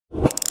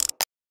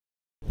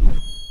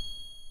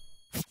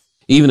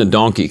Even a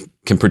donkey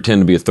can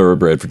pretend to be a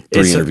thoroughbred for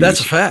three interviews. That's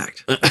a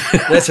fact.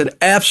 That's an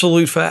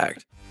absolute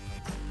fact.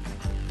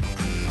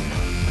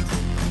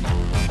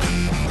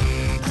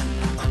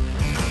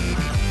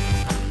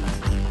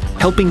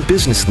 Helping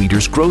business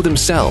leaders grow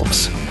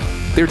themselves,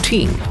 their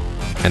team,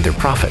 and their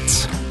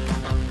profits.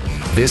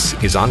 This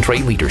is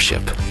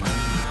EntreLeadership.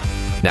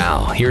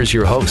 Now, here's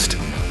your host,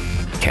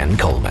 Ken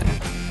Coleman.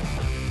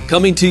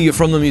 Coming to you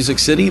from the Music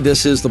City,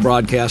 this is the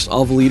broadcast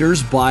of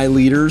Leaders, by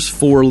leaders,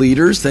 for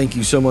leaders. Thank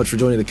you so much for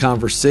joining the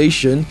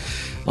conversation.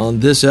 On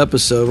this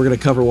episode, we're going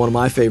to cover one of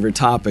my favorite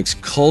topics,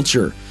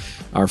 culture.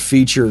 Our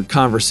feature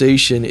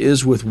conversation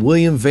is with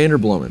William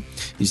Vanderbloemen.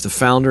 He's the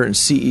founder and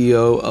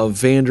CEO of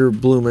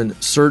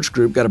Vanderbloemen Search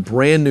Group. Got a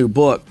brand new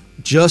book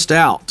just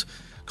out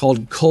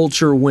called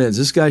Culture Wins.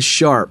 This guy's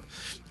sharp,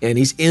 and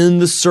he's in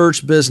the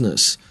search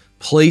business,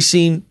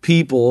 placing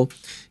people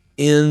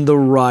in the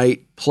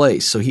right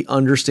place. So he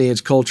understands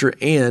culture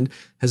and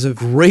has a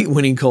great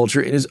winning culture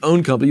in his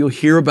own company. You'll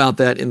hear about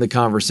that in the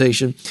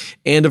conversation.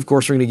 And of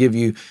course, we're going to give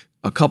you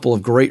a couple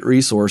of great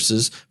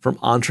resources from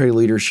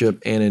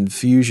EntreLeadership and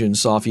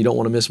Infusionsoft. You don't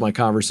want to miss my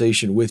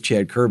conversation with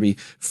Chad Kirby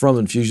from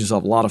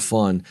Infusionsoft. A lot of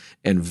fun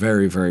and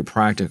very, very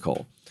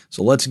practical.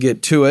 So let's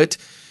get to it.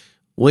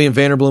 William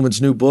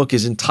Vanderbloemen's new book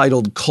is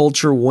entitled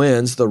Culture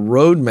Wins, The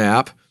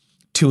Roadmap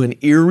to an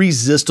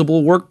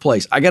Irresistible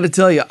Workplace. I got to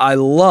tell you, I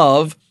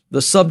love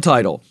the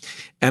subtitle,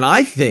 and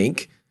I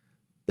think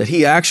that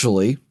he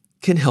actually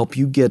can help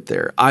you get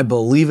there. I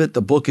believe it.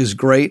 The book is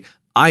great.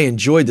 I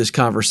enjoyed this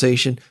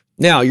conversation.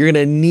 Now, you're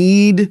going to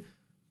need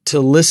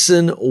to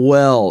listen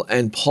well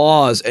and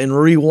pause and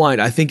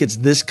rewind. I think it's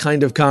this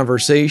kind of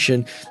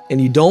conversation, and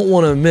you don't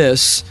want to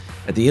miss,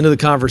 at the end of the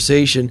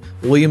conversation,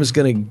 William is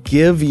going to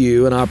give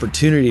you an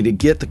opportunity to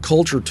get the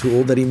culture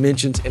tool that he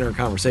mentions in our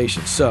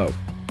conversation. So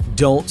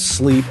don't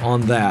sleep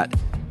on that.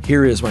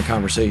 Here is my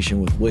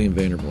conversation with William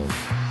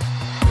Vanderbloemen.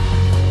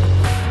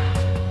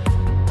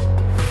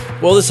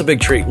 Well, this is a big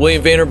treat.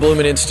 William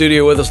Vanderbloemen in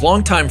studio with us,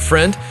 longtime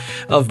friend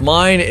of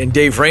mine and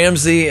Dave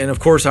Ramsey, and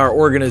of course our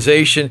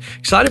organization.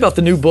 Excited about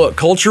the new book,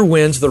 Culture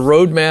Wins, The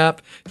Roadmap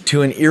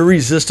to an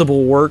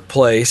Irresistible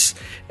Workplace.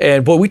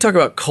 And boy, we talk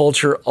about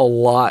culture a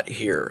lot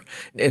here.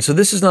 And so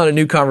this is not a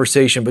new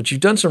conversation, but you've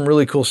done some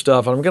really cool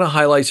stuff. I'm going to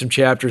highlight some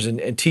chapters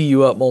and tee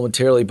you up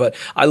momentarily, but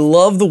I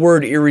love the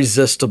word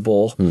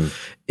irresistible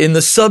in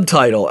the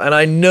subtitle. And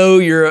I know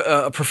you're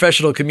a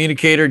professional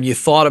communicator and you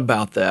thought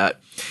about that.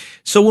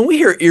 So when we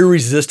hear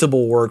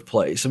irresistible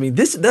workplace, I mean,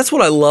 that's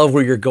what I love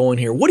where you're going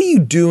here. What are you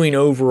doing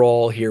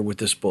overall here with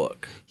this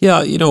book?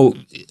 Yeah,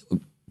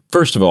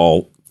 first of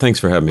all, thanks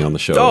for having me on the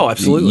show. Oh,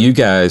 absolutely. You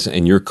guys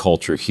and your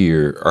culture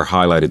here are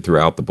highlighted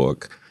throughout the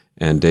book,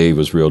 and Dave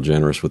was real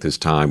generous with his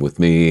time with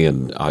me.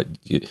 And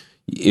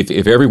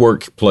if every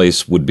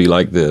workplace would be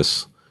like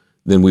this,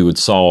 then we would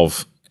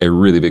solve a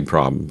really big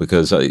problem.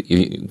 Because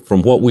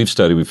from what we've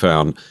studied, we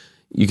found,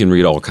 you can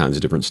read all kinds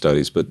of different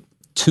studies, but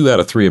 2 out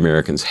of 3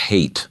 Americans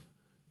hate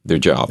their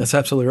job. That's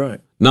absolutely right.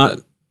 Not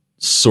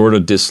sort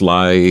of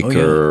dislike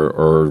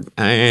or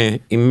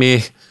meh,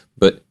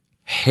 but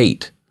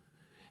hate.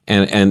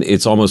 And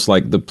it's almost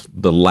like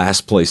the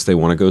last place they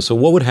want to go. So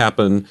what would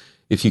happen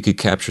if you could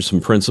capture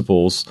some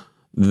principles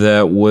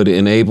that would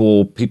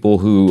enable people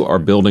who are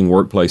building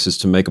workplaces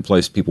to make a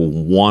place people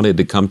wanted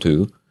to come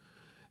to?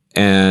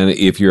 And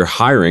if you're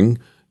hiring,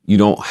 you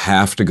don't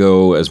have to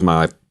go, as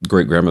my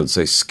great-grandmother would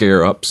say,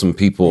 scare up some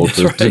people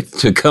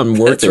to come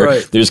work there.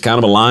 Right. There's kind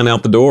of a line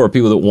out the door of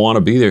people that want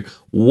to be there.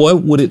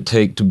 What would it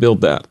take to build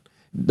that?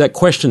 That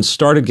question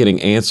started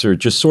getting answered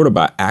just sort of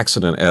by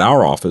accident at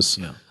our office.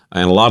 Yeah.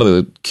 And a lot of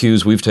the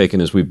cues we've taken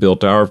as we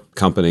built our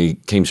company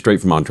came straight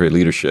from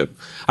EntreLeadership.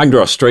 I can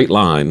draw a straight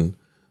line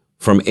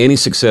from any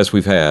success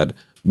we've had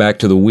back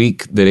to the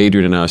week that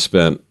Adrian and I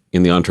spent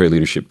in the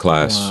EntreLeadership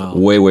class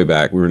way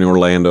back. We were in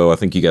Orlando. I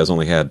think you guys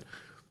only had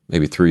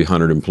maybe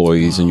 300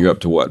 employees, and you're up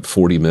to what,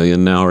 40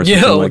 million now or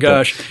something like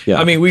gosh. That? Yeah.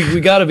 I mean, we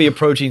got to be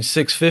approaching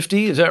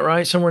 650. Is that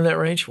right? Somewhere in that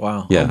range?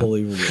 Wow. Yeah.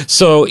 Unbelievable.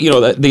 So,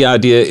 the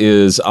idea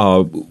is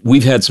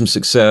we've had some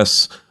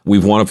success.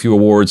 We've won a few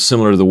awards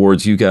similar to the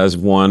awards you guys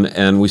have won.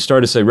 And we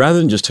started to say, rather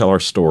than just tell our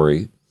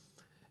story,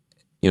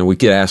 we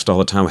get asked all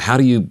the time, how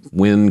do you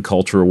win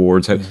culture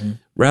awards?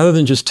 Rather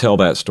than just tell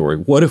that story,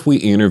 what if we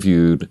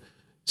interviewed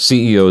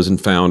CEOs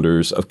and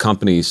founders of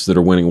companies that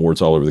are winning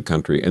awards all over the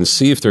country and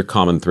see if there are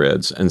common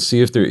threads and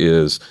see if there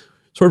is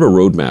sort of a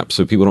roadmap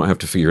so people don't have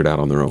to figure it out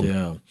on their own.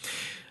 Yeah.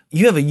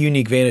 You have a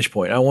unique vantage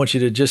point. I want you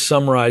to just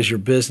summarize your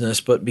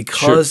business, but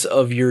because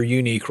of your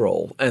unique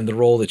role and the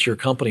role that your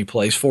company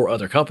plays for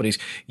other companies,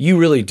 you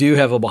really do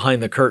have a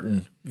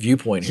behind-the-curtain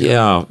viewpoint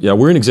here. Yeah.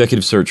 We're an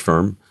executive search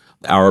firm.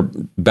 Our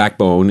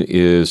backbone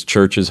is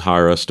churches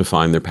hire us to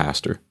find their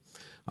pastor.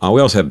 We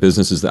also have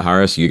businesses that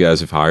hire us. You guys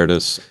have hired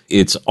us.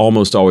 It's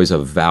almost always a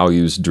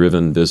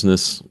values-driven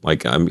business,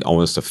 like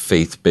almost a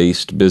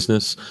faith-based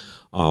business,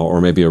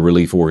 or maybe a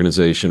relief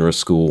organization or a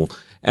school.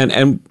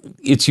 And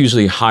it's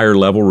usually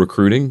higher-level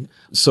recruiting.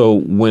 So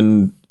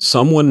when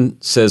someone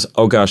says,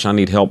 oh, gosh, I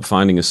need help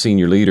finding a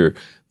senior leader,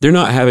 they're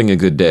not having a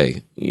good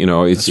day.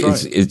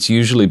 It's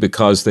usually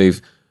because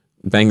they've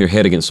banged their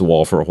head against the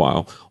wall for a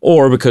while,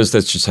 or because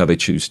that's just how they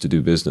choose to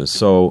do business.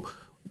 So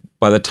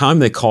by the time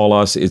they call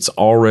us, it's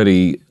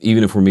already,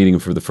 even if we're meeting them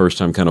for the first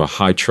time, kind of a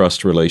high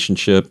trust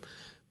relationship.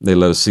 They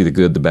let us see the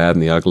good, the bad,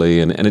 and the ugly.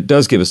 And it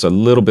does give us a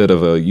little bit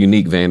of a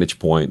unique vantage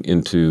point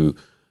into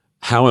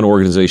how an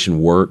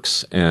organization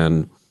works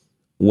and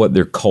what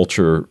their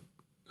culture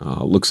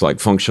looks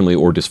like functionally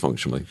or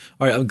dysfunctionally.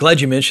 All right, I'm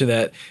glad you mentioned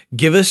that.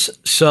 Give us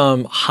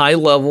some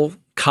high-level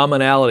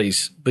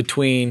commonalities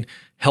between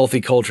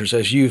healthy cultures.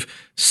 As you've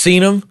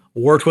seen them,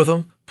 worked with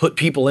them, put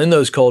people in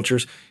those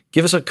cultures,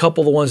 give us a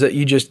couple of the ones that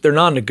they're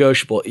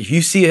non-negotiable. If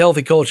you see a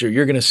healthy culture,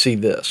 you're going to see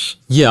this.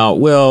 Yeah,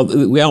 well,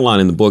 we outline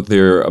in the book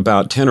there are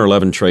about 10 or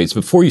 11 traits.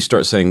 Before you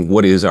start saying,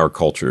 what is our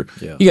culture?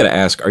 Yeah. You got to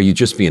ask, are you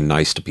just being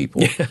nice to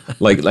people? Yeah.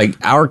 Like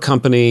our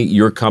company,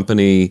 your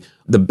company,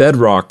 the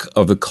bedrock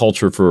of the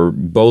culture for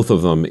both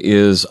of them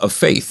is a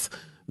faith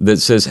that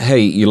says, hey,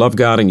 you love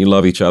God and you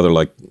love each other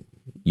like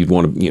you'd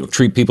want to,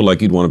 treat people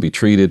like you'd want to be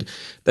treated.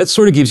 That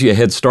sort of gives you a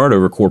head start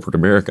over corporate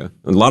America.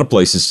 In a lot of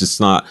places, it's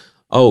not,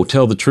 oh,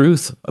 tell the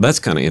truth. That's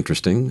kind of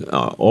interesting.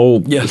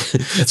 Yeah,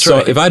 that's so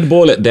right. If I had to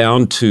boil it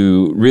down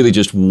to really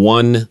just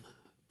one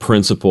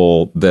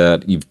principle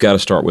that you've got to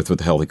start with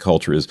a healthy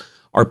culture is,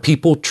 are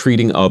people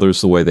treating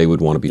others the way they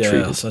would want to be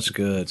treated? Yes, that's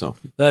good. So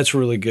that's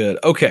really good.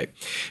 Okay,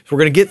 so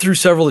we're going to get through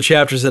several of the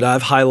chapters that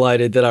I've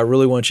highlighted that I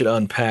really want you to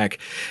unpack.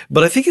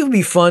 But I think it would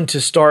be fun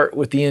to start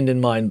with the end in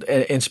mind,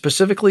 and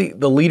specifically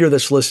the leader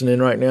that's listening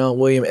right now,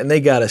 William, and they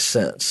got a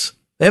sense.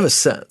 They have a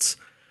sense.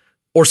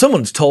 Or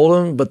someone's told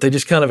them, but they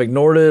just kind of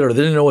ignored it, or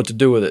they didn't know what to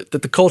do with it,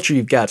 that the culture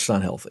you've got is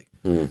not healthy.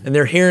 And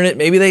they're hearing it.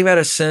 Maybe they've had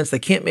a sense. They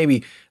can't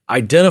maybe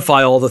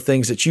identify all the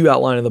things that you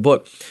outline in the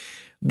book.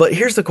 But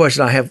here's the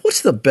question I have. What's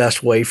the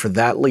best way for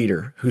that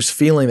leader who's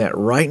feeling that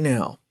right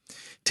now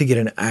to get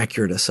an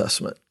accurate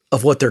assessment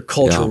of what their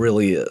culture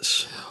really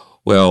is?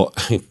 Well,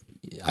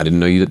 I didn't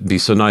know you'd be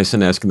so nice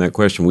in asking that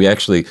question. We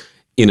actually,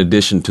 in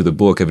addition to the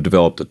book, have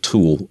developed a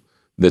tool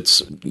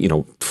that's,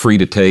 free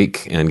to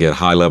take and get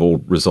high-level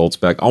results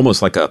back,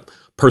 almost like a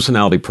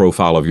personality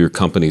profile of your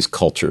company's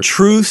culture.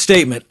 True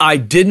statement. I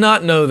did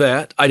not know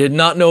that. I did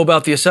not know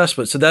about the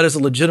assessment. So that is a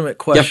legitimate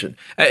question.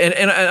 Yep.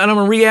 And I'm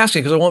going to re-ask it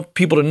because I want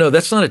people to know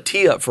that's not a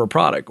tee-up for a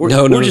product. We're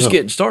just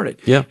getting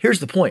started. Yeah. Here's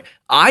the point.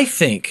 I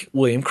think,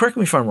 William, correct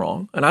me if I'm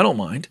wrong, and I don't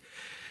mind,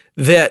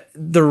 that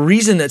the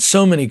reason that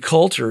so many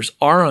cultures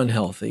are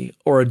unhealthy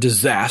or a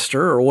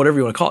disaster or whatever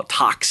you want to call it,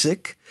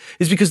 toxic,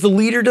 is because the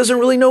leader doesn't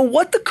really know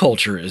what the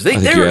culture is.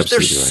 They're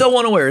so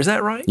unaware. Is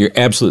that right? You're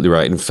absolutely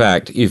right. In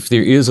fact, if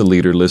there is a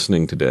leader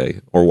listening today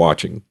or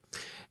watching,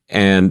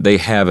 and they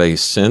have a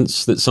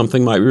sense that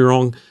something might be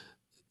wrong,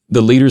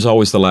 the leader's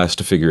always the last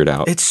to figure it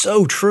out. It's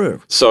so true.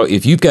 So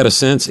if you've got a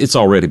sense, it's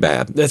already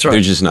bad. That's right.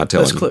 They're just not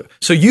telling you. That's clear.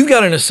 So you've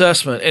got an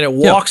assessment, and it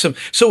walks them.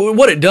 So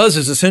what it does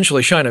is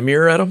essentially shine a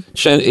mirror at them?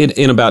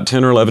 In about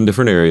 10 or 11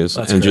 different areas.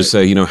 That's and great. Just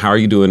say, how are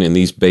you doing in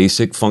these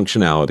basic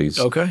functionalities?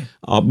 Okay.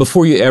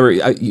 Before you ever,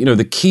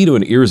 the key to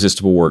an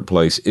irresistible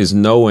workplace is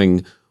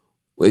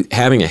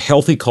having a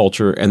healthy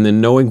culture and then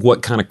knowing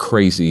what kind of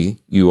crazy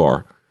you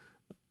are.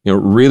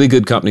 Really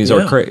good companies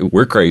are crazy.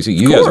 We're crazy.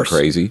 You guys are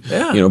crazy.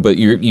 Yeah. But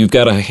you've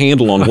got a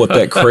handle on what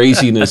that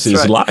craziness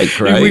is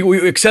like, right?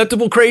 We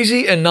acceptable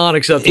crazy and not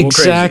acceptable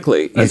crazy.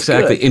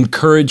 Exactly. Good.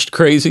 Encouraged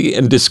crazy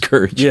and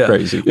discouraged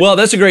crazy. Well,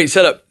 that's a great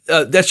setup.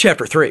 That's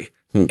chapter 3.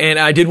 And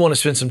I did want to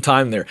spend some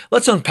time there.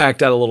 Let's unpack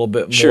that a little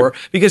bit more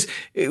because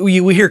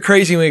we hear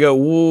crazy and we go,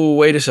 whoa,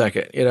 wait a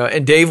second.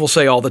 And Dave will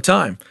say all the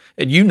time,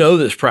 and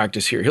this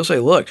practice here. He'll say,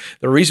 look,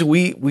 the reason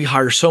we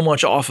hire so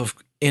much off of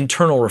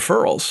internal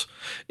referrals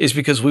is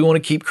because we want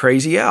to keep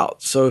crazy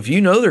out. So if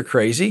they're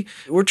crazy,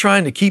 we're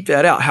trying to keep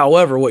that out.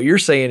 However, what you're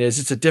saying is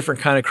it's a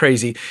different kind of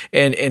crazy.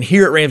 And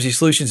here at Ramsey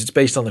Solutions, it's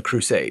based on the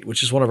crusade,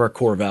 which is one of our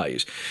core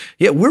values.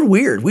 Yeah, we're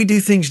weird. We do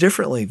things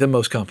differently than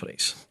most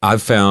companies.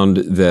 I've found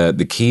that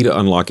the key to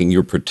unlocking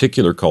your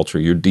particular culture,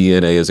 your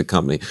DNA as a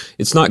company,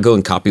 it's not go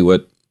and copy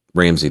what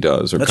Ramsey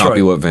does or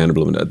copy what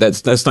Vanderbloemen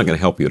does. That's not going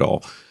to help you at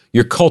all.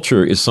 Your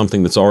culture is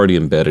something that's already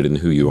embedded in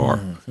who you are.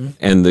 Mm-hmm.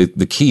 And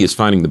the key is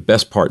finding the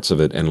best parts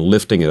of it and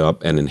lifting it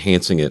up and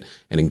enhancing it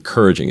and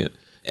encouraging it.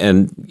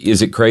 And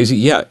is it crazy?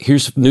 Yeah,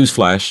 here's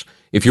newsflash.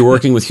 If you're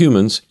working with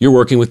humans, you're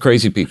working with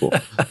crazy people.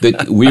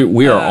 That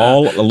we are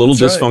all a little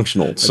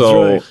dysfunctional. Right.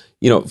 So,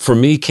 for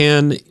me,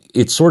 Ken,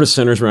 it sort of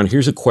centers around,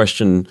 here's a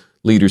question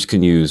leaders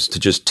can use to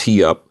just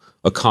tee up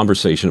a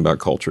conversation about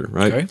culture,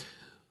 right? Okay.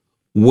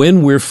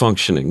 When we're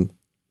functioning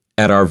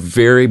at our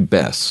very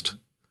best,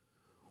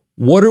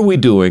 what are we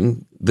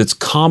doing that's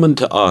common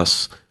to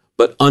us,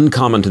 but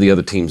uncommon to the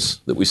other teams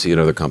that we see at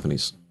other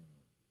companies?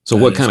 So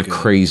what kind of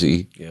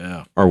crazy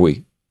are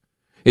we?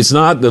 It's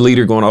not the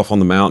leader going off on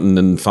the mountain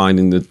and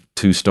finding the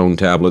 2 stone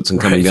tablets and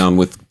coming down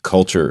with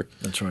culture.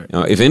 That's right.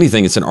 If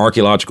anything, it's an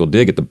archaeological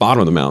dig at the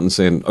bottom of the mountain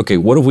saying, okay,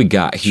 what have we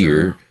got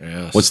here?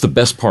 Yes. What's the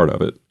best part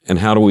of it? And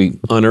how do we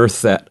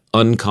unearth that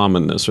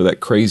uncommonness or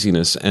that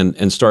craziness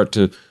and start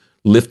to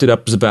lift it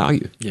up as a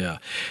value? Yeah.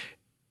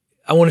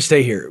 I want to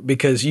stay here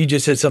because you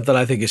just said something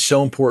I think is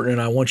so important,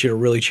 and I want you to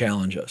really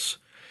challenge us.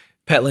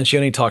 Pat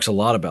Lencioni talks a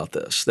lot about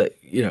this, that,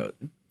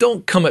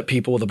 don't come at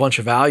people with a bunch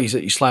of values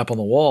that you slap on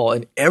the wall,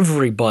 and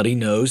everybody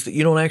knows that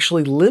you don't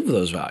actually live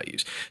those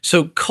values.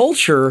 So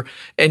culture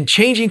and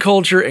changing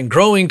culture and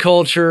growing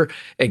culture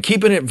and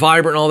keeping it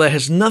vibrant and all that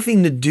has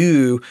nothing to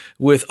do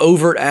with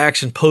overt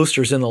acts and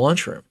posters in the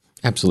lunchroom.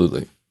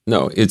 Absolutely.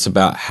 No, it's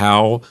about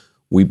how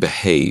we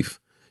behave.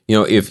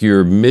 If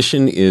your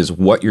mission is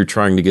what you're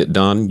trying to get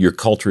done, your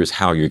culture is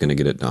how you're going to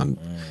get it done.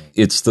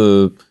 It's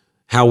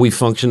how we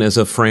function as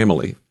a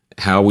family,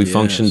 how we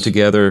function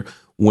together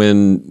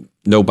when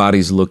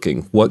nobody's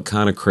looking. What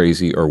kind of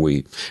crazy are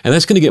we? And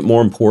that's going to get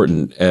more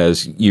important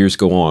as years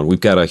go on. We've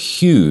got a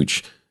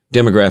huge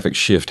demographic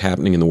shift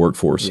happening in the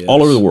workforce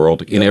all over the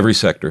world in every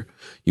sector.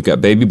 You've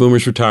got baby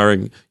boomers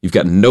retiring. You've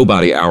got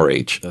nobody our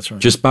age. That's right.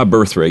 Just by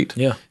birth rate.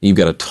 Yeah. You've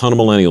got a ton of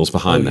millennials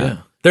behind that. Yeah.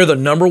 They're the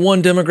number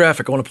one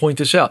demographic. I want to point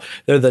this out.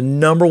 They're the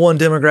number one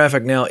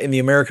demographic now in the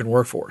American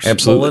workforce.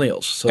 Absolutely.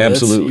 Millennials. So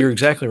absolutely. You're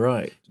exactly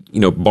right.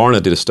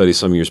 Barna did a study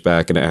some years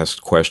back and asked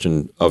a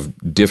question of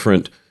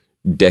different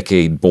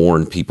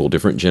decade-born people,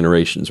 different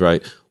generations,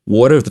 right?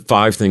 What are the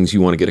 5 things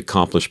you want to get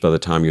accomplished by the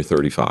time you're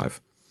 35?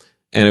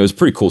 And it was a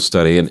pretty cool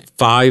study. And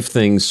 5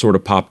 things sort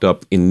of popped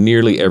up in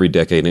nearly every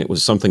decade. And it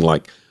was something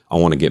like, I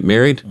want to get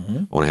married.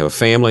 I want to have a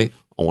family.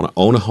 I want to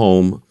own a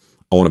home.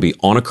 I want to be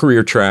on a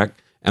career track.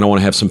 And I want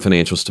to have some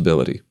financial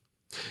stability.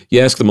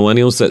 You ask the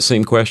millennials that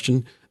same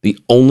question, the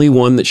only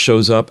one that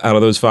shows up out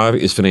of those 5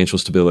 is financial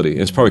stability. And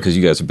it's probably because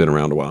you guys have been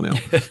around a while now.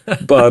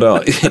 But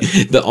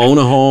the own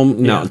a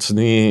home, no, it's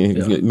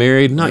get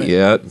married, not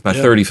yet, by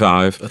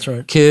 35. That's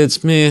right.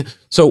 Kids, meh.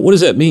 So what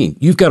does that mean?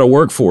 You've got a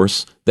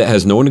workforce that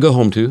has no one to go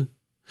home to,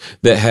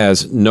 that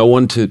has no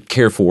one to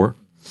care for,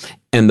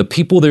 and the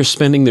people they're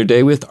spending their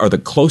day with are the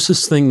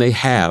closest thing they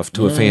have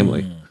to a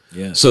family.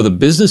 Yes. So the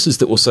businesses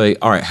that will say,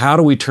 all right, how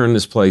do we turn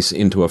this place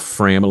into a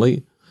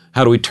family?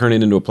 How do we turn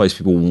it into a place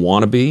people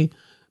want to be?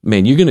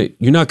 Man,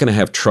 you're not going to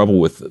have trouble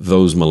with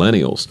those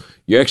millennials.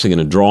 You're actually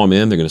going to draw them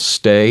in. They're going to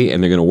stay,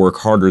 and they're going to work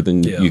harder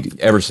than you've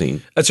ever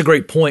seen. That's a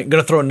great point. I'm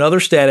going to throw another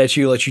stat at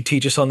you, let you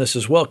teach us on this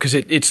as well, because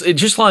it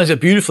just lines up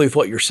beautifully with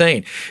what you're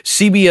saying.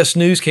 CBS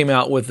News came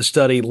out with a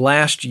study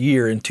last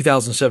year in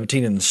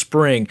 2017 in the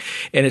spring,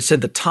 and it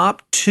said the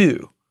top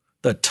two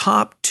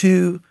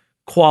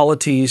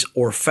qualities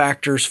or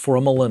factors for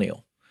a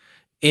millennial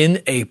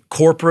in a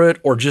corporate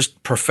or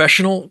just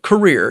professional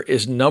career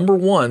is number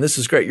one. This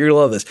is great. You're going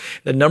to love this.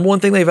 The number one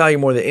thing they value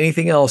more than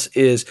anything else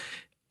is,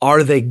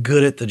 are they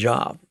good at the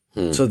job?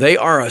 So they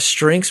are a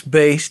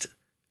strengths-based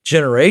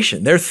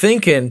generation. They're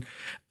thinking,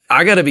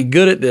 I got to be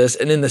good at this.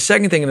 And then the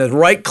second thing, and they're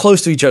right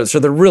close to each other. So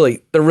they're really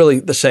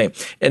the same.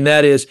 And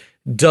that is,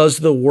 does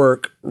the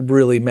work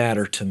really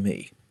matter to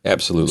me?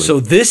 Absolutely. So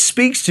this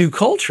speaks to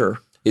culture.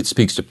 It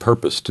speaks to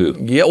purpose, too.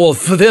 Yeah, well,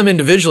 for them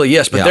individually,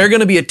 yes, but they're going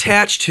to be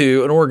attached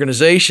to an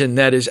organization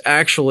that is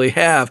actually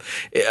have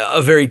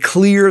a very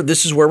clear,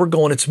 this is where we're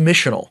going, it's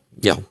missional.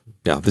 Yeah,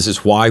 this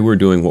is why we're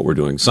doing what we're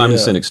doing. Simon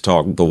Sinek's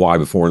talk, the why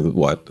before the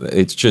what.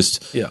 It's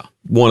just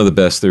one of the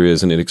best there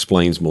is, and it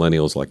explains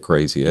millennials like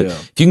crazy.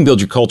 If you can build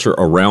your culture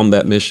around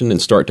that mission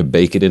and start to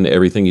bake it into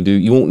everything you do,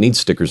 you won't need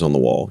stickers on the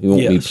wall. You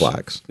won't need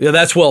plaques. Yeah,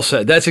 that's well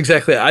said. That's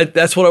exactly it.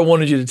 That's what I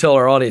wanted you to tell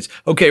our audience.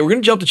 Okay, we're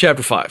going to jump to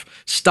chapter 5.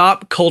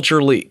 Stop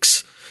culture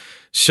leaks.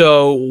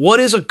 So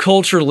what is a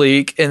culture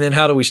leak, and then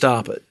how do we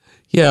stop it?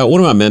 Yeah, one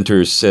of my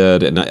mentors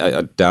said, and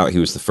I doubt he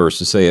was the first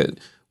to say it,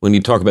 when you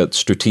talk about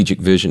strategic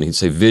vision, he'd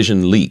say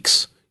vision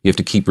leaks. You have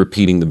to keep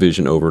repeating the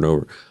vision over and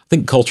over. I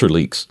think culture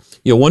leaks.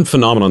 One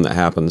phenomenon that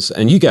happens,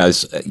 and you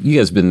guys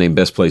have been named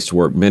best place to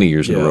work many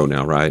years in a row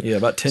now, right? Yeah,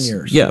 about 10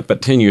 years. Yeah,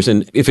 about 10 years.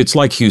 And if it's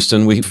like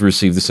Houston, we've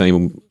received the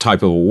same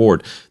type of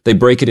award. They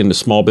break it into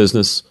small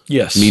business,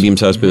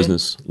 medium-sized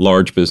business,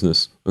 large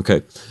business.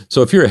 Okay.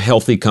 So if you're a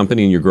healthy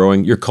company and you're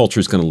growing, your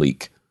culture is going to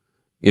leak.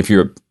 If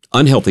you're an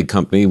unhealthy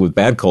company with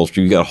bad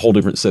culture, you got a whole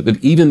different set. But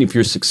even if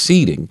you're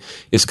succeeding,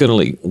 it's going to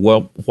leak.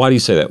 Well, why do you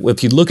say that? Well,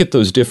 if you look at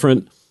those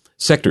different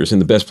sectors in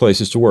the best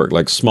places to work,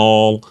 like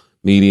small,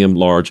 medium,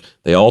 large,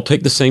 they all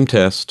take the same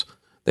test.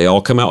 They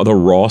all come out with a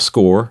raw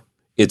score.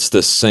 It's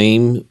the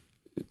same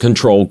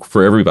control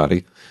for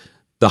everybody.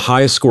 The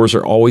highest scores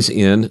are always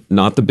in,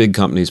 not the big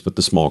companies, but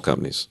the small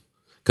companies.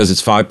 Because it's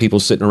 5 people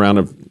sitting around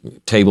a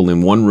table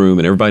in one room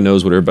and everybody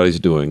knows what everybody's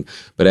doing.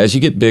 But as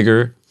you get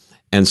bigger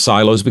and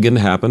silos begin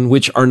to happen,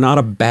 which are not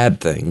a bad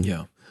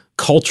thing,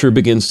 culture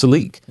begins to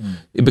leak.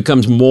 It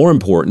becomes more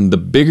important the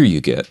bigger you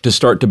get to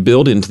start to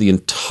build into the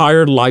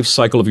entire life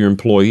cycle of your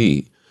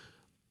employee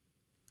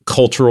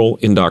cultural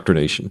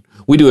indoctrination.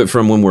 We do it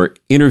from when we're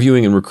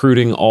interviewing and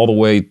recruiting all the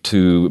way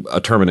to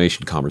a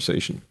termination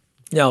conversation.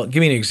 Now,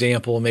 give me an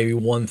example, maybe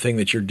one thing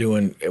that you're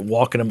doing,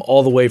 walking them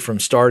all the way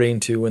from starting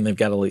to when they've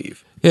got to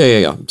leave.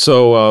 Yeah.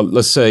 So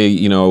let's say,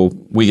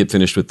 we get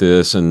finished with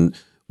this and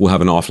we'll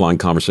have an offline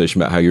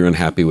conversation about how you're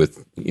unhappy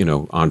with,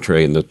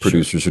 Entree and the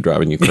producers are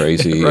driving you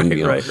crazy.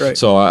 Right.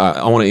 So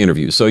I want to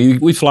interview. So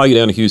we fly you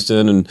down to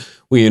Houston and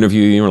we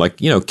interview you and we're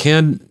like,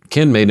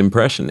 Ken made an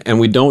impression. And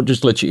we don't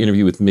just let you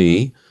interview with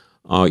me.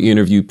 You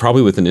interview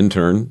probably with an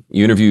intern.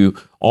 You interview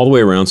all the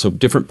way around, so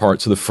different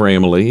parts of the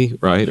family,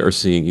 right, are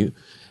seeing you.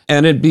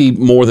 And it'd be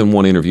more than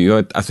one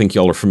interview. I think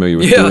y'all are familiar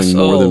with doing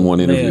more than one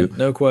interview. Man,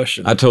 no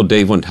question. I told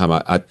Dave one time,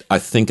 I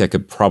think I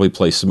could probably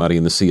place somebody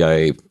in the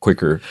CIA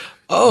quicker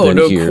Oh, than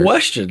no here.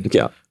 question.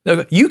 Yeah.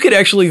 No, you could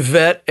actually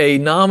vet a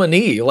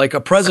nominee, like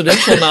a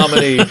presidential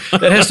nominee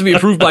that has to be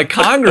approved by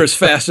Congress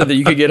faster than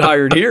you could get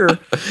hired here.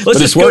 Let's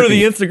just go to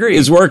the nth degree.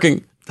 It's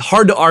working.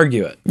 Hard to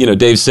argue it. You know,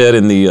 Dave said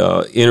in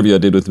the interview I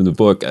did with him in the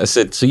book, I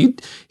said, he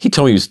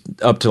told me he was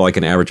up to like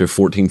an average of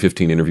 14,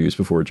 15 interviews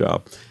before a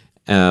job.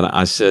 And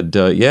I said,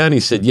 yeah. And he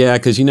said, yeah,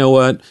 because you know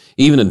what?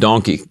 Even a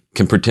donkey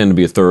can pretend to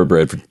be a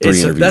thoroughbred for three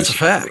interviews. That's a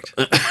fact.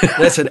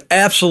 That's an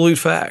absolute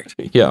fact.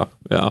 Yeah.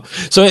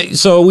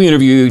 So we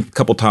interview a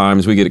couple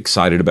times. We get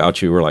excited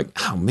about you. We're like,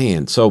 oh,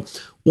 man. So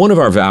one of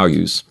our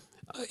values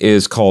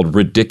is called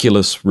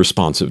ridiculous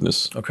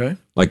responsiveness. Okay.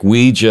 Like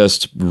we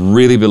just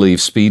really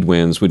believe speed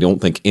wins. We don't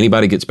think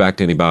anybody gets back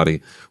to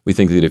anybody. We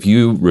think that if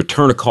you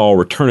return a call,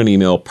 return an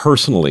email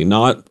personally,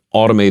 not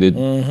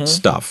automated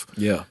stuff,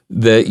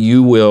 that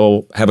you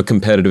will have a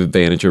competitive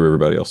advantage over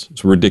everybody else.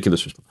 It's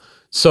ridiculous.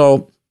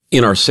 So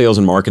in our sales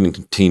and marketing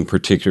team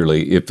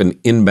particularly, if an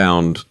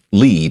inbound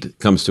lead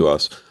comes to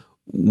us,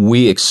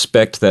 we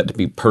expect that to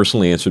be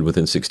personally answered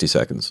within 60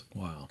 seconds.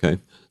 Wow. Okay.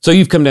 So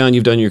you've come down,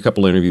 you've done your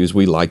couple interviews,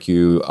 we like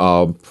you.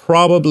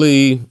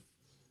 Probably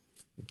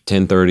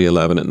 10:30,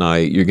 11 at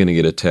night, you're going to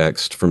get a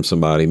text from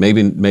somebody,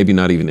 maybe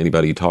not even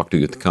anybody you talk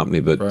to at the company,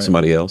 but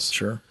somebody else.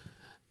 Sure.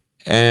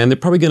 And they're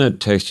probably going to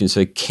text you and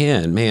say,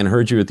 Ken, man,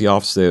 heard you at the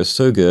office today. It was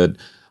so good.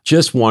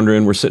 Just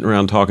wondering, we're sitting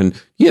around talking. Do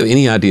you have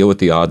any idea what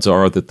the odds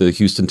are that the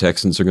Houston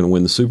Texans are going to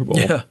win the Super Bowl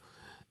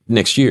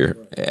next year?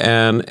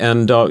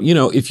 And you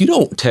know, if you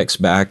don't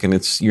text back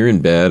and you're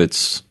in bed,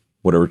 it's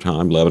whatever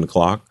time, 11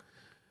 o'clock,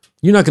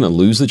 you're not going to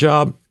lose the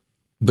job.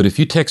 But if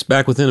you text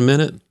back within a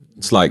minute,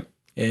 it's like,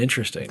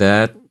 interesting.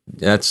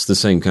 That's the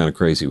same kind of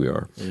crazy we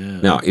are.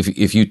 Yeah. Now,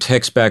 if you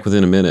text back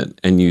within a minute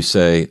and you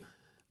say,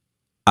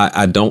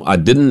 I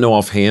didn't know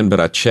offhand, but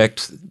I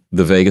checked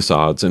the Vegas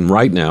odds, and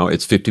right now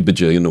it's 50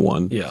 bajillion to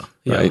 1. Yeah.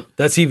 Right?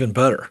 That's even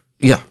better.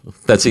 Yeah,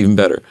 that's even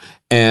better.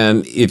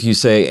 And if you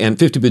say, and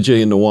 50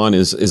 bajillion to 1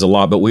 is a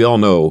lot, but we all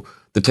know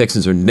the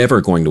Texans are never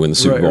going to win the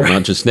Super Bowl,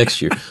 not just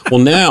next year. Well,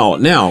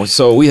 now,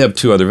 so we have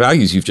two other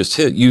values you've just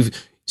hit. You've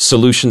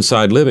solution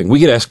side living. We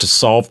get asked to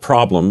solve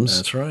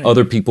problems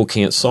other people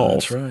can't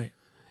solve. That's right.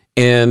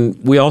 And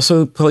we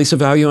also place a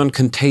value on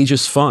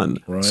contagious fun.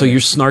 Right. So you're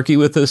snarky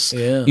with us.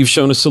 Yeah. You've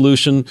shown a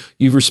solution.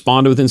 You've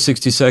responded within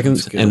 60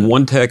 seconds. And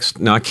one text.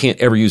 Now, I can't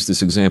ever use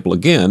this example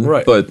again.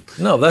 Right. But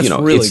no, that's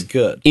really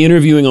good.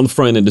 Interviewing on the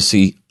front end to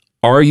see,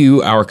 are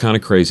you our kind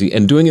of crazy?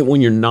 And doing it when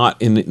you're not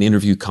in an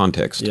interview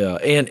context. Yeah.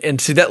 And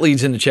see, that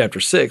leads into chapter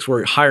 6, where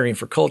you're hiring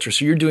for culture.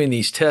 So you're doing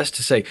these tests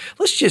to say,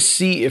 let's just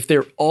see if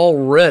they're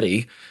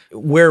already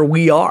where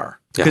we are.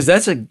 Because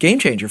that's a game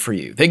changer for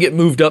you. They get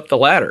moved up the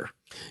ladder.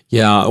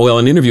 Yeah, well,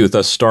 an interview with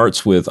us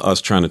starts with us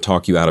trying to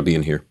talk you out of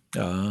being here.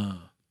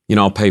 You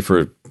know, I'll pay for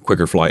a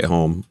quicker flight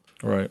home.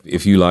 Right.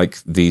 If you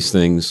like these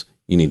things,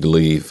 you need to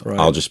leave. Right.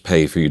 I'll just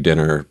pay for your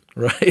dinner.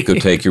 Right. Go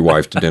take your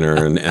wife to dinner,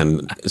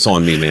 and it's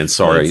on me, man.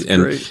 Sorry.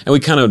 And we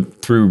kind of,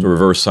 through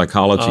reverse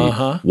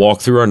psychology,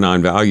 walk through our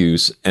 9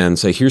 values and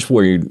say, here's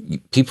where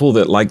people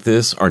that like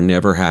this are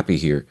never happy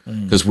here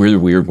because we're the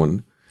weird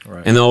one.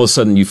 Right. And then all of a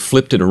sudden you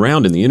flipped it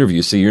around in the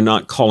interview. So you're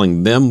not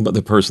calling them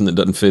the person that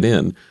doesn't fit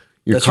in.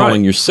 You're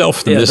calling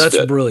yourself the misfit.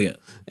 That's brilliant.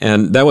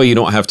 And that way you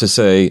don't have to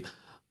say,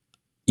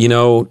 you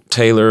know,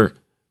 Taylor,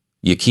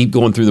 you keep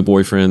going through the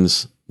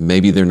boyfriends.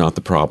 Maybe they're not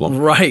the problem.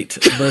 Right.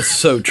 That's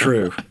so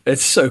true.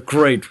 It's so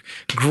great.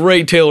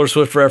 Great Taylor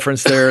Swift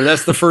reference there.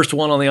 That's the first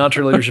one on the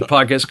EntreLeadership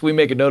podcast. Can we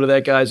make a note of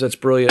that, guys? That's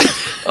brilliant.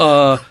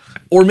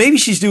 Or maybe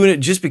she's doing it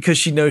just because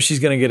she knows she's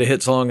going to get a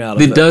hit song out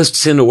of it. It does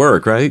tend to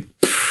work, right?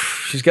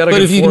 She's got a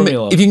good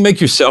formula. If you can make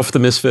yourself the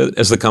misfit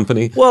as the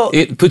company,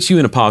 it puts you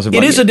in a positive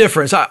light. It is a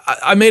difference.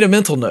 I made a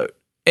mental note.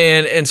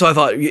 And so I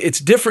thought it's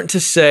different to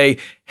say,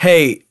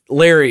 hey,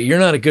 Larry, you're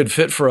not a good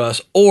fit for us.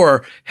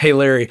 Or, hey,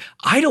 Larry,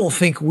 I don't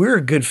think we're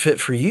a good fit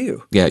for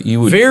you. Yeah, you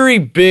would. Very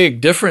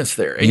big difference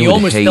there. And you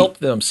almost help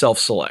them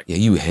self-select. Yeah,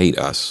 you hate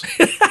us.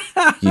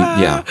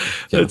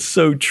 That's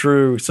so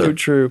true. So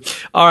true.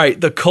 All right,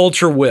 the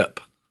culture whip.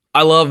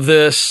 I love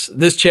this.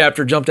 This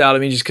chapter jumped out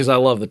at me just because I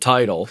love the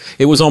title.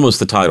 It was almost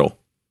the title.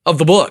 Of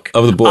the book.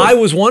 I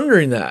was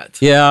wondering that.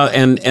 Yeah,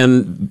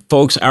 and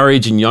folks our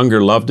age and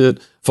younger loved it.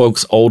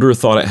 Folks older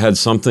thought it had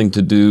something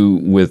to do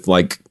with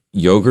like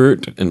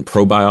yogurt and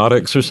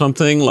probiotics or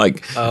something.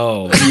 Like,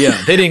 oh, yeah.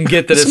 They didn't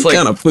get that it's like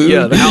kind of food.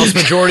 Yeah, the House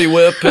Majority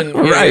Whip. And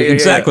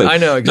exactly. I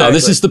know exactly. No,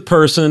 this is the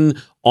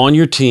person on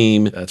your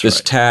team that's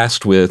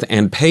tasked with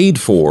and paid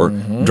for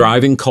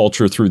driving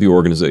culture through the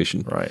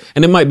organization. Right.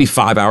 And it might be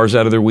 5 hours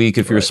out of their week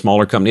if you're a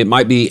smaller company. It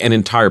might be an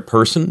entire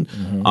person.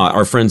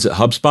 Our friends at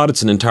HubSpot,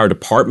 it's an entire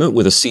department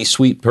with a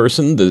C-suite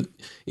person that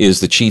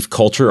is the chief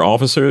culture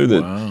officer.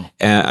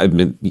 I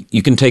mean,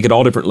 you can take it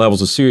all different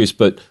levels of serious,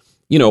 but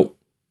you know,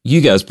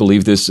 you guys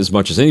believe this as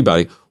much as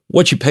anybody.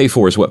 What you pay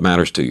for is what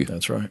matters to you.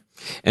 That's right.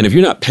 And if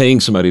you're not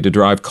paying somebody to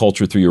drive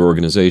culture through your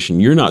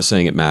organization, you're not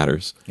saying it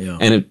matters. Yeah.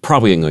 And it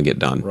probably ain't going to get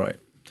done. Right.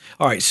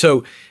 All right.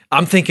 So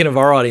I'm thinking of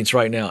our audience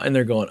right now, and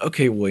they're going,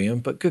 okay, William,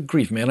 but good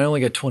grief, man, I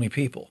only got 20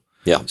 people.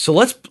 Yeah. So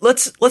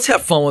let's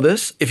have fun with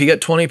this. If you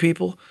got 20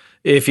 people,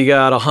 if you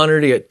got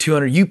 100, you got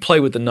 200, you play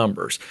with the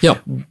numbers. Yeah.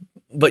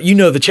 But you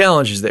know the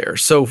challenges there.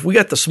 So if we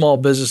got the small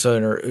business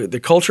owner, the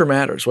culture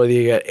matters, whether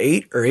you got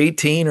 8 or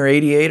 18 or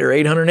 88 or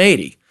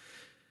 880.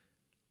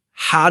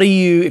 How do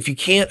you, if you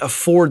can't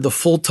afford the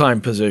full-time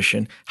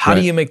position, how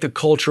do you make the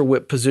culture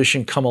whip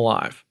position come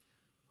alive?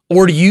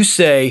 Or do you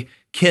say,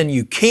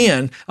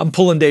 I'm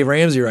pulling Dave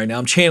Ramsey right now,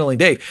 I'm channeling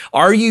Dave.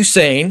 Are you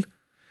saying,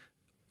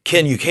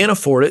 you can't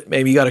afford it,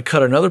 maybe you got to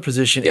cut another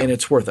position and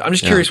it's worth it? I'm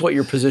just curious what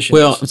your position is.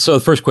 Well, so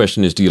the first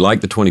question is, do you like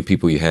the 20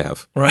 people you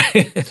have?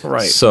 Right,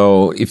 right.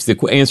 So if the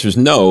answer is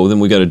no, then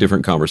we got a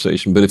different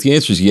conversation. But if the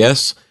answer is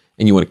yes,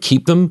 and you want to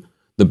keep them,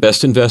 the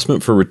best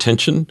investment for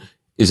retention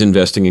is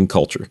investing in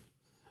culture.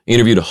 I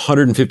interviewed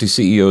 150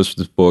 CEOs for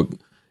this book.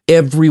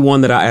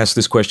 Everyone that I asked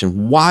this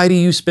question, why do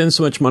you spend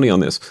so much money on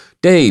this?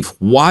 Dave,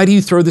 why do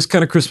you throw this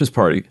kind of Christmas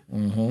party?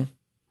 Mm-hmm.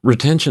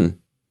 Retention.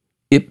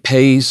 It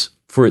pays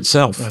for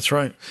itself. That's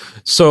right.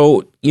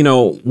 So,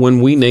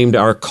 when we named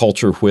our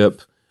culture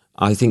whip,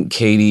 I think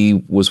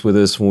Katie was with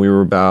us when we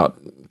were about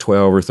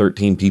 12 or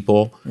 13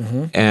 people.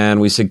 Mm-hmm. And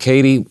we said,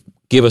 Katie,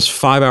 give us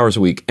 5 hours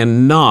a week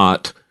and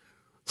not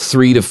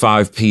 3 to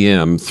 5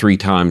 p.m. 3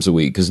 times a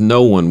week, because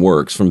no one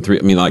works from 3.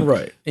 I mean, like,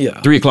 right.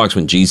 Yeah. 3 o'clock's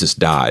when Jesus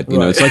died.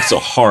 It's like it's a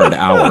hard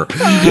hour.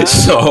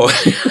 So,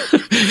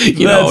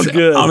 That's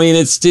good. I mean,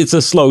 it's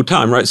a slow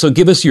time, right? So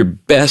give us your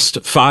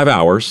best 5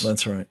 hours.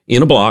 That's right.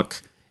 In a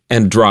block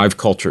and drive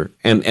culture.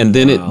 And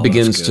then it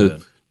begins to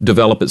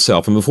develop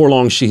itself. And before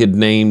long, she had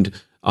named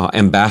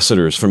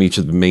ambassadors from each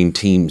of the main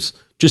teams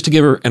just to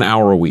give her an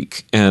hour a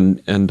week.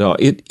 And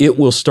it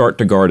will start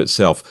to guard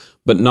itself.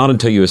 But not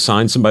until you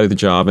assign somebody the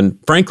job. And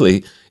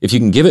frankly, if you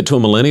can give it to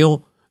a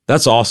millennial,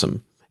 that's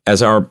awesome.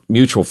 As our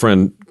mutual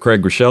friend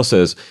Craig Rochelle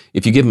says,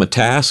 if you give them a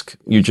task,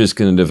 you're just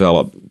going to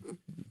develop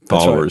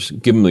followers.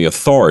 Right. Give them the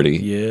authority,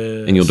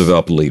 and you'll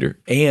develop a leader.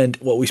 And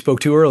what we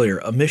spoke to earlier,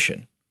 a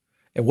mission.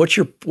 And what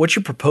you're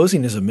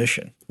proposing is a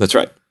mission. That's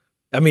right.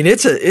 I mean,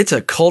 it's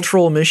a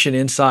cultural mission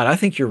inside. I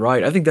think you're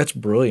right. I think that's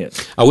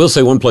brilliant. I will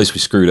say one place we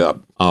screwed up.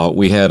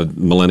 We had a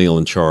millennial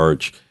in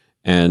charge,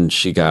 and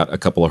she got a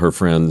couple of her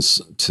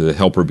friends to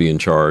help her be in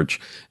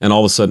charge. And all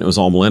of a sudden, it was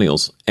all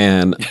millennials.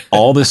 And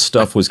all this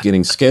stuff was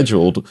getting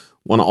scheduled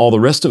when all the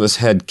rest of us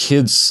had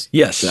kids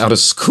out of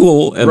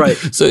school. And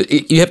so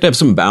you have to have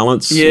some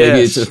balance.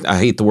 Yes. Maybe I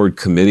hate the word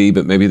committee,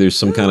 but maybe there's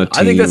some kind of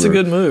team. I think that's a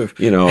good move.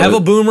 Have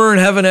a boomer and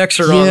have an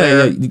Xer on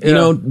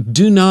there.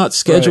 Do not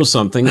schedule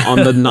something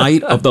on the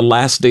night of the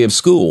last day of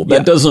school.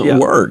 That doesn't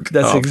work.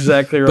 That's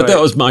exactly right. But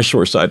that was my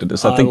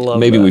short-sightedness. I think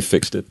maybe we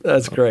fixed it.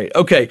 That's great.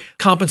 Okay,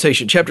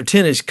 compensation. Chapter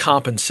 10 is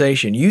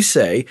compensation. You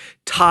say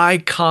tie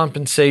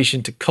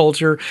compensation to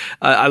culture.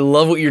 I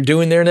love what you're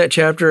doing there in that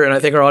chapter, and I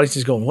think our audience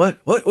is going, what?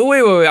 Wait.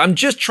 I'm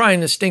just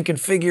trying to stink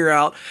and figure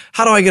out,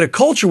 how do I get a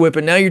culture whip?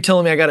 And now you're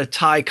telling me I got to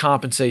tie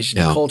compensation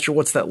to culture.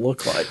 What's that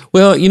look like?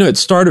 Well, it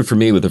started for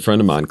me with a friend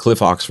of mine,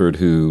 Cliff Oxford,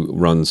 who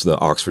runs the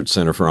Oxford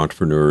Center for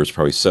Entrepreneurs,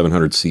 probably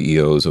 700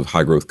 CEOs of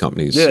high-growth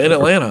companies. Yeah, in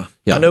Atlanta.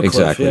 Yeah, I know Cliff,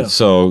 exactly. Yeah.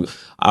 So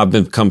I've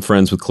become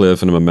friends with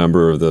Cliff, and I'm a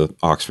member of the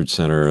Oxford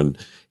Center. And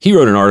he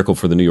wrote an article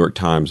for the New York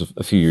Times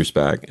a few years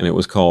back, and it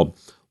was called,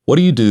 "What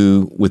Do You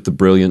Do with the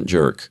Brilliant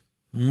Jerk?"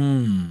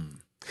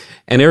 And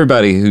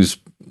everybody who's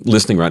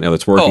listening right now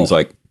that's working is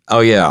like, oh,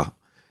 yeah.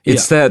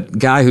 It's that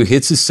guy who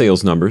hits his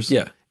sales numbers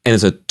and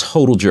is a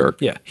total jerk.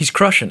 Yeah, he's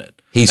crushing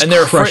it. And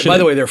they're afraid, by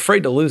the way, they're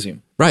afraid to lose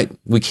him. Right.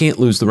 We can't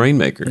lose the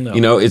rainmaker.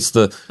 No. It's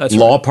the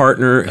law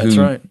partner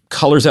who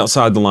colors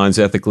outside the lines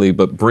ethically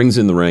but brings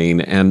in the rain.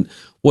 And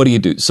what do you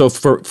do? So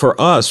for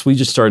us, we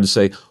just started to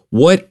say,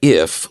 what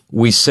if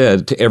we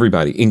said to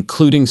everybody,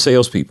 including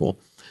salespeople,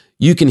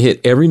 you can hit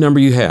every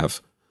number you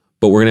have,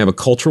 but we're going to have a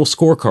cultural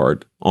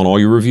scorecard on all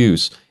your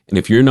reviews. And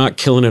if you're not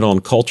killing it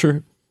on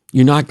culture,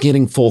 you're not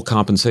getting full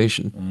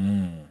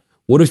compensation.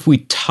 What if we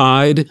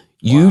tied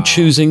you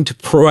choosing to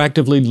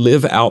proactively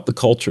live out the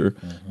culture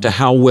to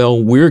how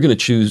well we're going to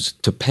choose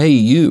to pay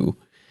you?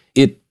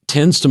 It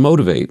tends to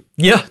motivate.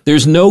 Yeah.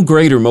 There's no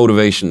greater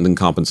motivation than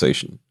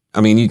compensation.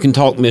 I mean, you can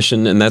talk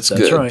mission, and that's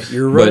good. That's right.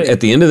 You're right. But at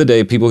the end of the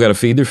day, people got to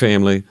feed their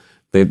family.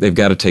 They've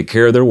got to take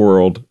care of their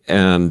world.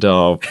 And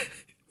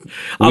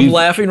I'm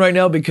laughing right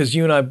now because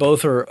you and I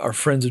both are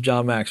friends of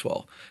John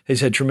Maxwell. He's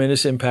had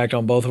tremendous impact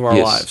on both of our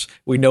lives.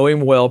 We know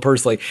him well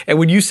personally. And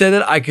when you said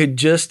that, I could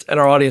just, and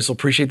our audience will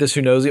appreciate this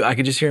who knows him, I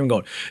could just hear him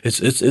going, it's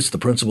the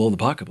principle of the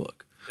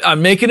pocketbook.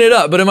 I'm making it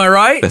up, but am I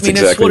right? That's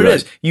that's what it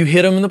is. You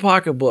hit them in the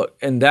pocketbook,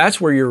 and that's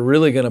where you're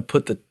really going to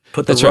put the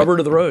rubber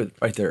to the road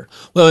right there.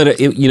 Well,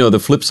 the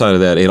flip side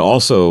of that, it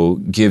also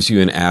gives you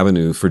an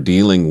avenue for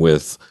dealing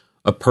with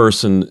a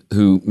person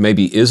who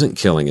maybe isn't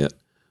killing it.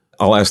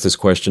 I'll ask this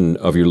question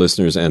of your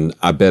listeners, and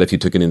I bet if you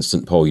took an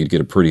instant poll, you'd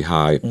get a pretty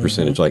high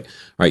percentage. Like, all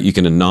right, you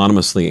can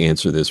anonymously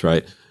answer this,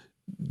 right?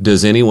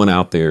 Does anyone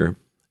out there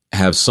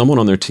have someone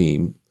on their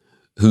team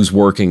who's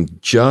working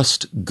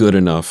just good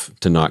enough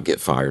to not get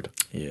fired.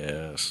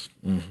 Yes.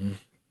 Mm-hmm.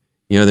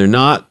 You know, they're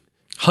not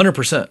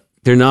 100%.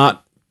 They're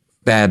not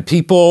bad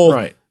people.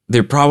 Right.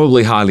 They're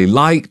probably highly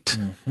liked.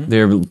 Mm-hmm.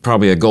 They're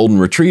probably a golden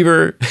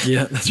retriever.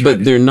 Yeah, that's right.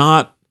 But they're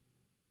not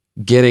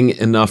getting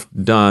enough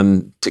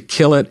done to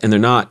kill it, and they're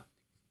not,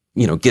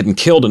 you know, getting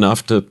killed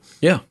enough to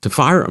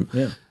fire them.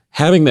 Yeah.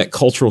 Having that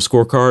cultural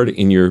scorecard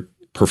in your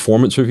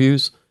performance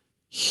reviews,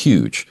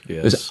 huge.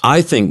 Yes.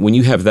 I think when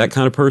you have that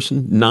kind of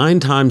person, 9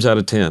 times out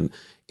of 10,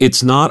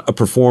 it's not a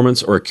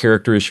performance or a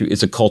character issue.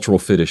 It's a cultural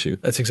fit issue.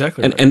 That's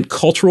exactly right. And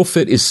cultural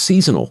fit is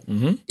seasonal.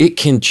 Mm-hmm. It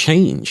can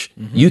change.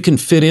 Mm-hmm. You can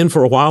fit in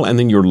for a while, and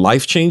then your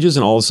life changes,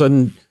 and all of a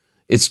sudden,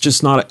 it's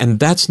just not. And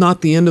that's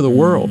not the end of the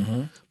world.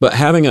 Mm-hmm. But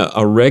having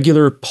a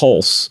regular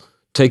pulse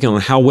taken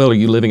on how well are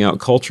you living out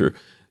culture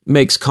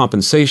makes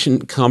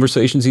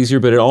conversations easier,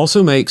 but it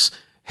also makes,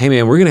 hey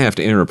man, we're going to have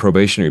to enter a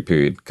probationary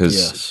period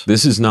because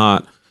this is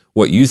not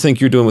what you think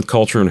you're doing with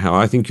culture and how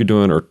I think you're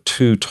doing are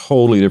 2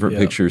 totally different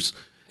pictures.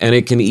 And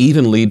it can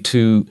even lead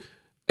to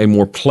a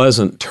more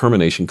pleasant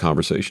termination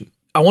conversation.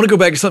 I want to go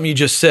back to something you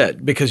just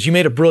said because you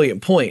made a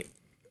brilliant point.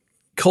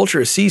 Culture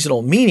is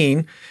seasonal,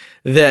 meaning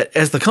that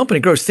as the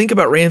company grows, think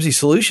about Ramsey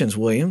Solutions,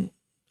 William,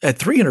 at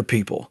 300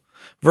 people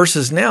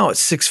versus now at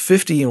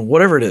 650 and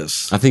whatever it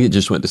is. I think it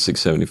just went to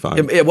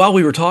 675. While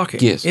we were talking.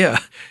 Yes. Yeah.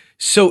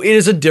 So it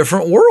is a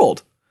different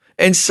world.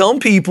 And some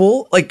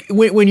people, like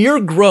when you're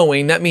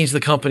growing, that means the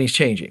company's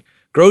changing.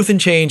 Growth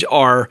and change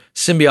are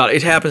symbiotic.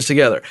 It happens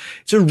together.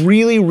 It's a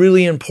really,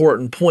 really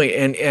important point.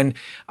 And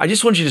I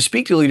just want you to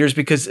speak to leaders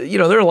because, you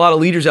know, there are a lot of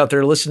leaders out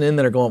there listening in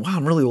that are going, wow,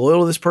 I'm really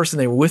loyal to this person.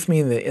 They were with me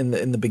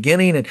in the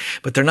beginning,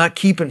 but they're not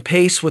keeping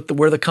pace with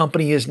where the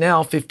company is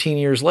now 15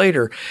 years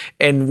later.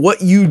 And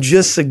what you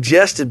just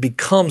suggested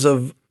becomes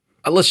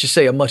let's just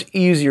say a much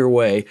easier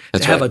way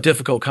to have a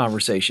difficult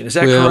conversation. Is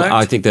that correct?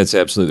 I think that's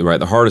absolutely right.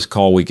 The hardest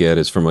call we get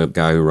is from a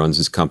guy who runs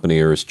his company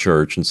or his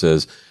church and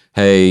says,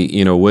 hey,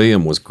 you know,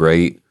 William was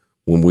great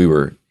when we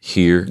were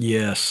here.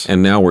 Yes.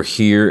 And now we're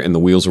here and the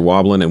wheels are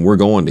wobbling and we're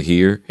going to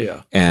here.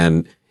 Yeah.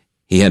 And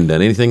he hadn't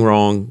done anything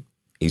wrong.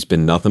 He's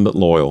been nothing but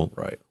loyal.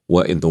 Right.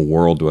 What in the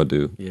world do I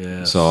do?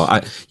 Yes. So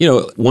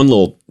one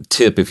little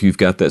tip, if you've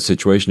got that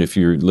situation, if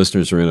your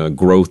listeners are in a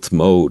growth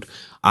mode,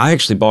 I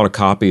actually bought a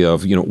copy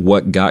of, you know,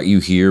 What Got You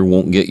Here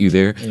Won't Get You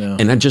There. Yeah.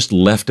 And I just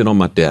left it on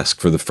my desk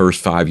for the first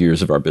 5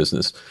 years of our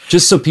business,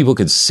 just so people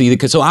could see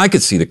so I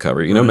could see the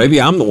cover. You know, maybe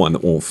I'm the one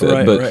that won't fit.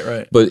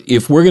 Right. But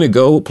if we're going to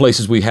go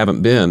places we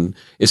haven't been,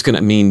 it's going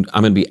to mean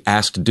I'm going to be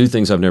asked to do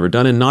things I've never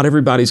done. And not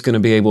everybody's going to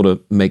be able to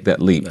make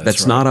that leap.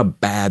 That's not a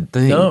bad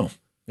thing. No.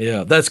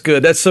 Yeah, that's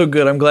good. That's so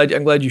good. I'm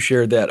glad you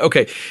shared that.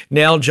 Okay,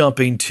 now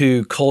jumping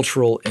to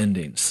cultural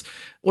endings.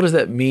 What does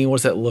that mean? What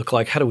does that look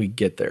like? How do we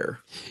get there?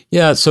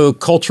 Yeah, so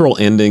cultural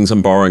endings,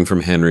 I'm borrowing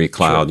from Henry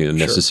Cloud,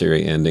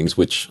 Necessary Endings,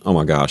 which, oh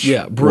my gosh.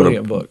 Yeah,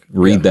 brilliant book.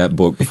 Read that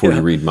book before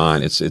you read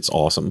mine. It's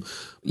awesome.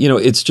 You know,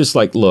 it's just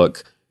like,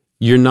 look,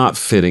 you're not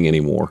fitting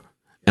anymore.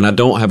 And I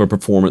don't have a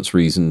performance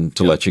reason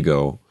to let you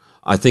go.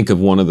 I think of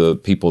one of the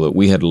people that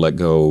we had to let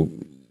go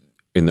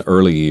in the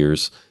early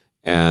years,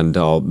 and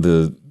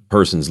the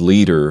person's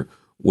leader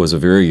was a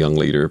very young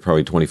leader,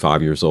 probably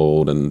 25 years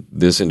old, and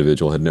this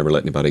individual had never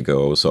let anybody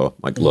go. So I'm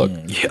like, look,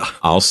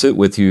 I'll sit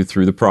with you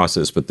through the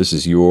process, but this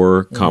is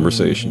your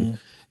conversation. Mm-hmm.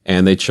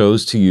 And they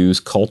chose to use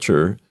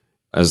culture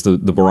as the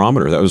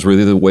barometer. That was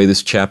really the way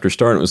this chapter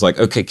started. It was like,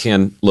 okay,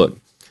 Ken, look,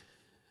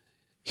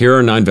 here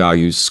are 9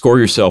 values. Score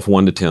yourself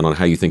 1 to 10 on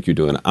how you think you're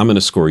doing. I'm going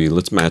to score you.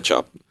 Let's match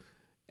up.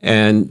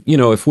 And, you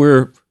know, if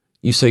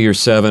you say you're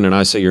 7 and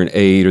I say you're an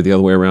 8 or the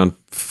other way around,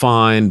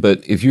 fine.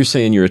 But if you're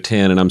saying you're a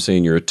 10 and I'm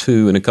saying you're a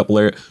 2 in a couple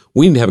areas,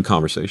 we need to have a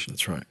conversation.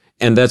 That's right.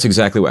 And that's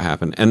exactly what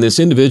happened. And this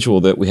individual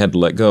that we had to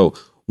let go,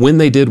 when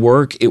they did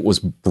work, it was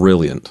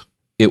brilliant.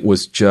 It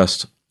was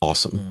just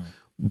awesome. Mm.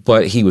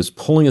 But he was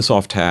pulling us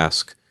off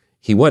task.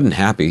 He wasn't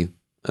happy.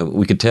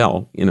 We could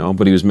tell, you know,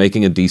 but he was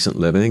making a decent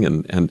living.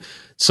 And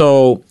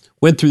so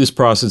went through this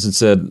process and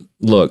said,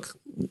 look,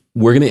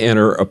 we're going to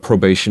enter a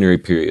probationary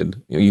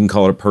period. You know, you can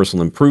call it a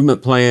personal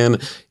improvement plan.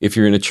 If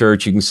you're in a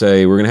church, you can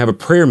say we're going to have a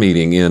prayer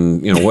meeting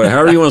in, you know,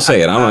 however you want to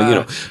say it. I don't know, you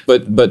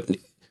know, but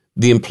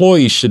the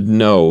employees should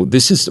know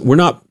we're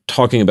not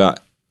talking about,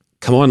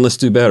 come on, let's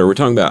do better. We're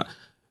talking about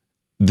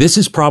this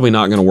is probably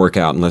not going to work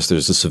out unless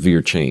there's a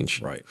severe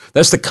change. Right.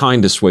 That's the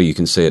kindest way you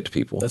can say it to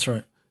people. That's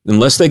right.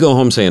 Unless they go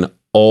home saying,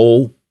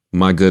 oh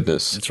my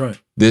goodness. That's right.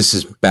 This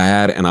is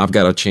bad and I've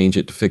got to change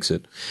it to fix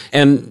it.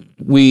 And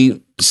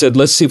we said,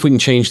 let's see if we can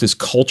change this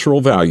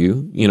cultural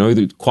value. You know,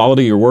 the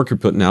quality of your work you're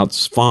putting out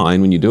is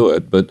fine when you do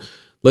it, but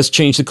let's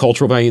change the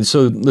cultural value.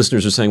 So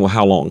listeners are saying, well,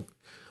 how long?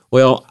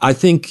 Well, I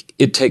think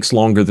it takes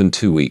longer than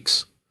 2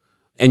 weeks.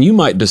 And you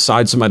might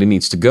decide somebody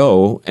needs to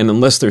go, and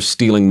unless they're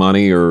stealing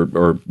money or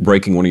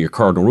breaking one of your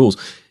cardinal rules,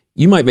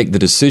 you might make the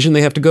decision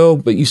they have to go,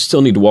 but you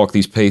still need to walk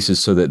these paces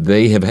so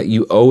that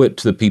you owe it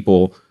to the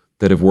people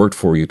that have worked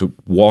for you to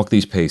walk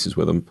these paces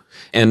with them.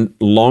 And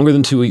longer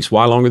than 2 weeks.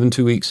 Why longer than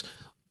 2 weeks?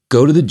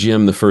 Go to the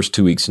gym the first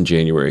 2 weeks in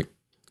January,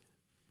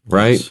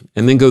 right? Yes.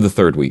 And then go the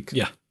third week.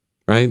 Yeah.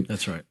 right?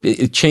 That's right.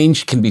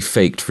 Change can be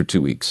faked for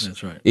 2 weeks.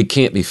 That's right. It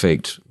can't be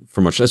faked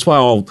for much. That's why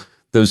all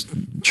those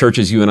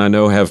churches you and I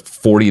know have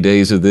 40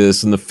 days of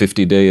this and the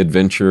 50-day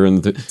adventure.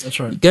 That's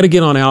right. You got to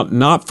get on out,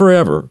 not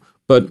forever,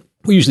 but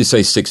we usually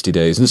say 60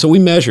 days. And so we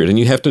measure it, and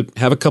you have to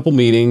have a couple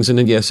meetings, and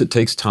then yes, it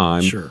takes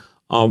time. Sure.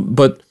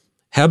 But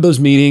have those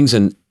meetings,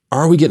 and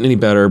are we getting any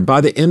better?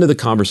 By the end of the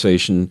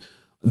conversation,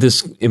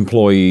 this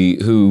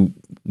employee who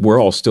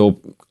we're all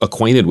still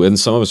acquainted with, and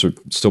some of us are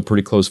still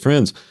pretty close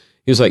friends,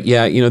 he was like,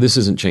 yeah, this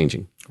isn't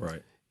changing.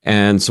 Right.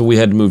 And so we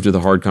had to move to the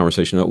hard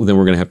conversation. Then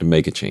we're going to have to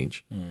make a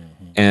change.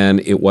 Mm-hmm. And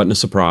it wasn't a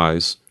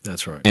surprise.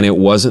 That's right. And it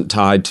wasn't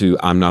tied to,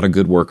 I'm not a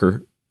good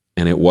worker.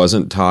 And it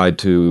wasn't tied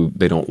to,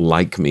 they don't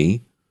like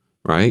me,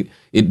 right?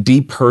 It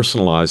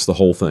depersonalized the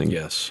whole thing.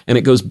 Yes. And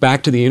it goes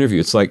back to the interview.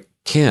 It's like,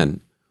 Ken,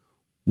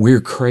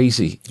 we're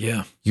crazy.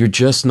 Yeah. You're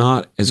just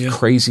not as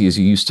crazy as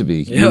you used to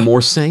be. Yeah. You're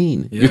more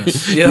sane.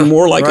 Yes. You're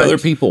more like Right. other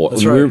people.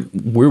 That's right.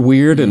 We're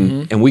weird,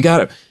 and we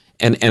got it.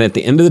 And at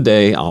the end of the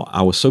day,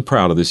 I was so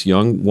proud of this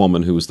young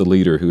woman who was the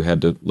leader who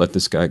had to let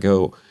this guy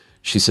go.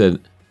 She said,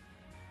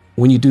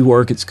 when you do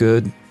work, it's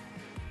good.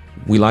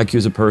 We like you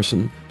as a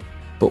person,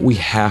 but we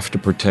have to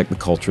protect the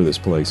culture of this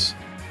place.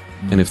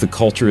 And if the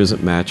culture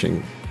isn't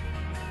matching,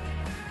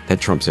 that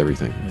trumps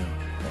everything. Yeah.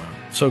 Wow.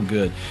 So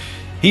good.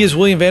 He is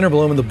William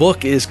Vanderbloemen, and the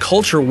book is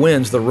Culture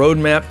Wins, the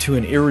Roadmap to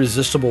an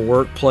Irresistible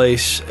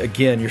Workplace.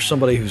 Again, you're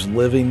somebody who's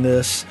living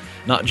this,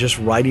 not just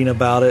writing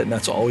about it, and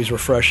that's always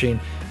refreshing.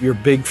 You're a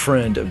big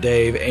friend of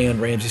Dave and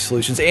Ramsey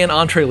Solutions and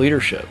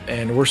EntreLeadership,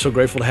 and we're so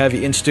grateful to have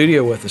you in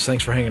studio with us.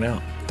 Thanks for hanging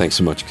out. Thanks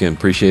so much, Ken.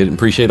 Appreciate it, and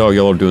appreciate all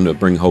y'all are doing to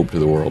bring hope to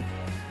the world.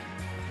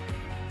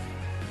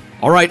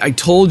 All right, I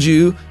told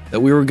you that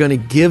we were going to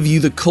give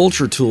you the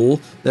culture tool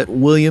that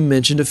William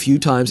mentioned a few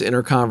times in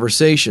our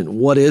conversation.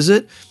 What is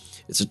it?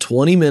 It's a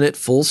 20-minute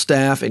full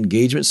staff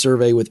engagement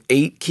survey with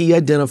 8 key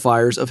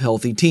identifiers of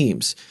healthy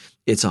teams.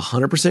 It's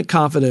 100%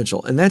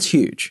 confidential, and that's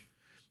huge.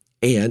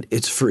 And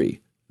it's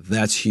free.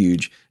 That's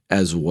huge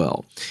as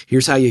well.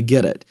 Here's how you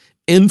get it.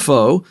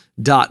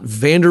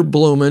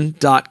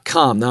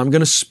 info.vanderbloemen.com. Now, I'm going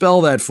to spell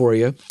that for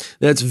you.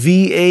 That's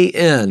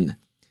VANDERBLOEMEN,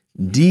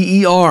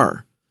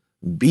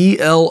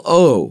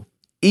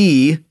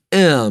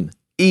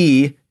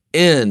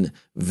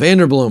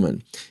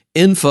 Vanderbloemen.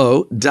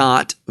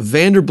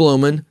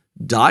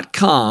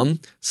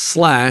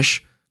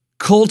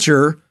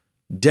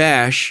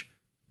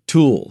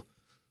 info.vanderbloemen.com/culture-tool.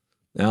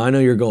 Now, I know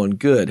you're going,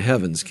 good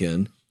heavens,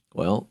 Ken.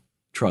 Well,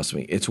 trust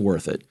me, it's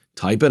worth it.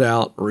 Type it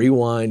out,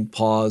 rewind,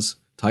 pause,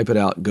 type it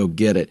out, go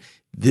get it.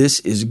 This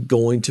is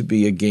going to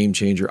be a game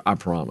changer, I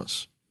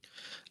promise.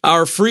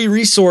 Our free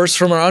resource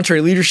from our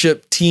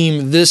EntreLeadership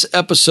team this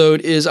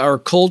episode is our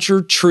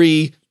Culture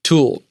Tree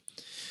tool.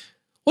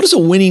 What does a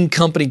winning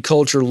company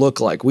culture look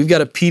like? We've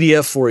got a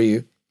PDF for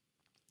you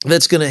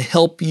that's going to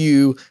help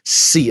you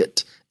see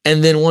it.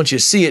 And then once you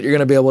see it, you're going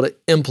to be able to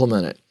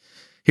implement it.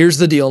 Here's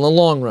the deal in the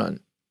long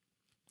run.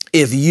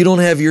 If you don't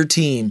have your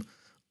team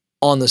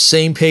on the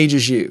same page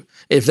as you,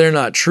 if they're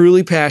not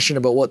truly passionate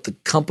about what the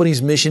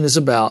company's mission is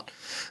about,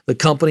 the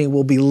company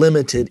will be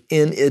limited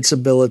in its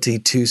ability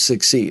to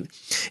succeed.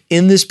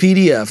 In this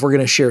PDF, we're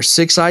going to share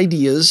 6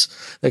 ideas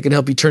that can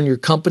help you turn your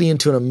company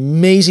into an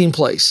amazing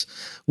place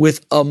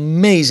with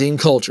amazing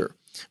culture,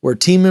 where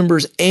team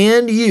members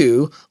and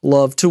you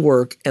love to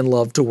work and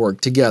love to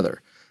work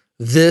together.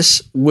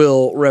 This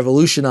will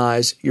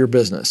revolutionize your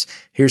business.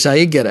 Here's how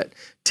you get it.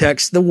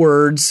 Text the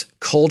words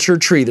Culture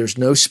Tree, there's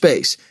no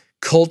space,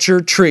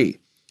 Culture Tree,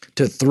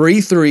 to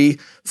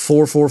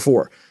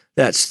 33444.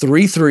 That's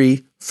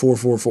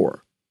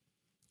 33444.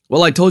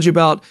 Well, I told you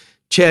about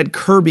Chad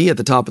Kirby at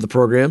the top of the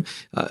program.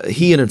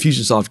 He and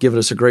Infusionsoft given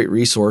us a great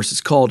resource.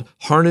 It's called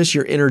Harness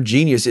Your Inner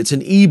Genius. It's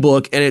an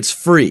ebook and it's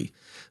free.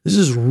 This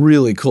is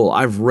really cool.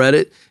 I've read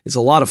it. It's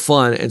a lot of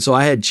fun. And so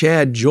I had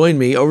Chad join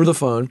me over the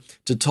phone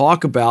to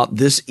talk about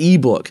this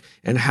ebook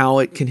and how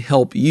it can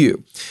help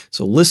you.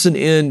 So listen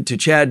in to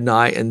Chad and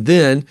I, and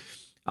then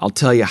I'll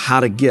tell you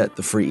how to get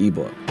the free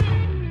ebook.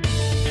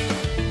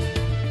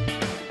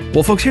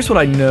 Well, folks, here's what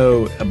I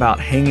know about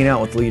hanging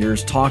out with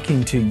leaders,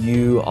 talking to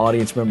you,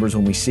 audience members,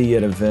 when we see you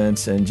at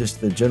events, and just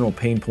the general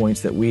pain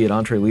points that we at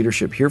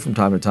EntreLeadership hear from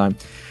time to time,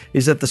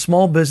 is that the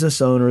small business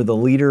owner, the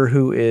leader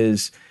who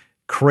is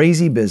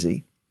crazy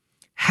busy,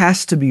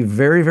 has to be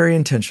very, very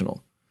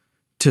intentional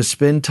to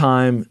spend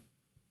time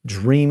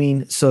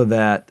dreaming so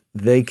that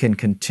they can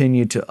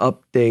continue to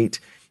update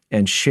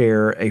and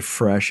share a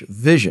fresh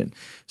vision.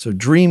 So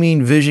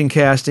dreaming, vision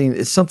casting,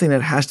 it's something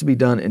that has to be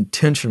done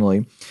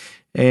intentionally.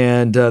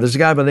 And there's a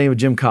guy by the name of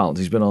Jim Collins,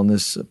 he's been on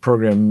this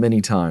program many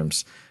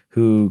times,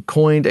 who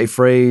coined a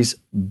phrase,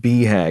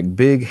 BHAG,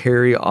 Big,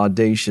 Hairy,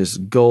 Audacious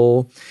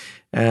Goal.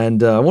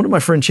 And I wanted my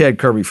friend Chad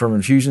Kirby from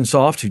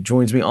Infusionsoft, who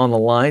joins me on the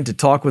line to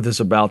talk with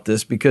us about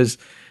this, because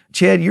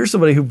Chad, you're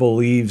somebody who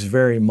believes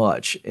very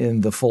much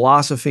in the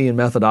philosophy and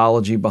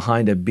methodology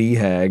behind a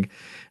BHAG.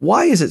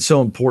 Why is it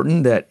so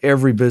important that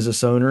every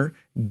business owner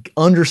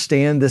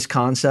understand this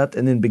concept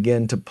and then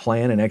begin to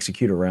plan and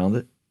execute around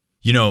it?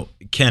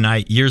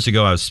 Ken, years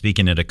ago I was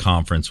speaking at a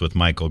conference with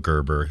Michael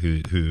Gerber,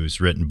 who's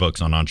written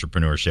books on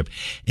entrepreneurship,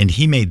 and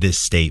he made this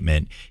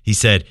statement. He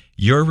said,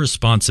 "Your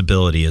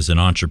responsibility as an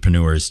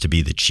entrepreneur is to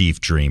be the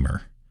chief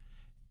dreamer."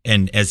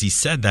 And as he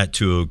said that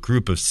to a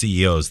group of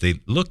CEOs,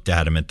 they looked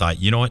at him and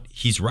thought, you know what,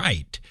 he's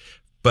right.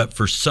 But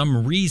for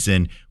some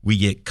reason, we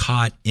get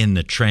caught in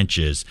the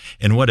trenches.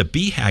 And what a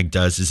BHAG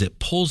does is it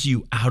pulls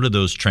you out of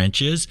those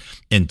trenches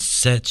and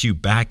sets you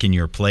back in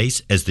your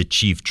place as the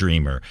chief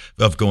dreamer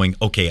of going,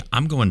 okay,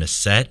 I'm going to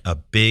set a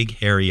big,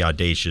 hairy,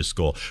 audacious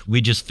goal.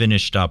 We just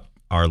finished up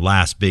our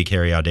last big,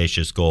 hairy,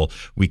 audacious goal.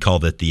 We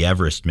called it the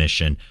Everest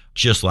mission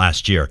just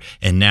last year.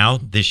 And now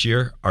this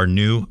year, our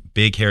new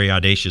big, hairy,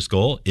 audacious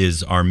goal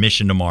is our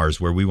mission to Mars,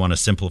 where we want to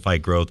simplify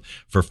growth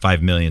for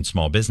 5 million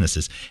small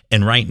businesses.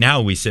 And right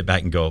now we sit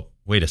back and go,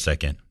 wait a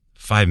second,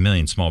 5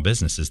 million small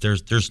businesses,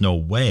 there's no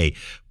way.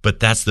 But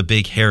that's the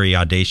big, hairy,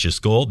 audacious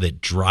goal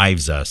that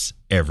drives us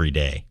every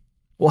day.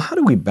 Well, how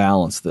do we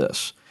balance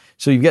this?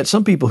 So you've got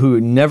some people who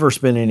never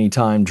spend any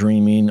time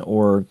dreaming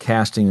or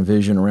casting a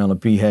vision around a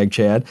BHAG,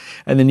 Chad.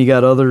 And then you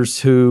got others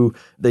who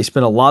they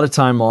spend a lot of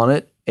time on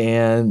it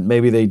and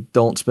maybe they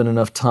don't spend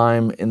enough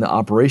time in the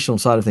operational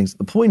side of things.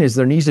 The point is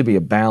there needs to be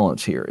a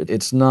balance here.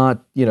 It's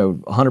not,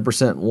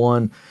 100%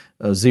 one,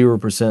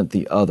 0%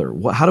 the other.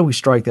 How do we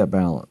strike that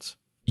balance?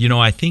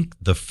 I think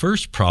the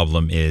first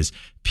problem is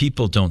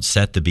people don't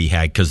set the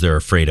BHAG because they're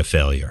afraid of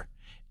failure.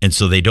 And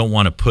so they don't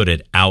want to put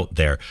it out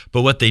there.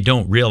 But what they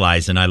don't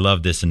realize, and I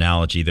love this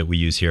analogy that we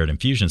use here at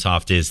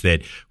Infusionsoft, is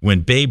that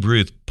when Babe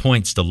Ruth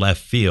points to left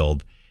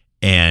field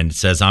and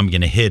says, I'm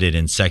going to hit it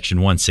in section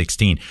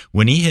 116,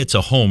 when he hits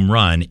a home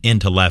run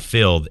into left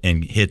field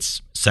and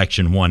hits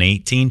section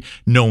 118,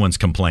 no one's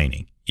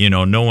complaining.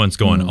 No one's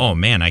going, oh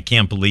man, I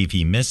can't believe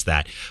he missed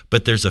that.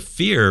 But there's a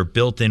fear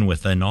built in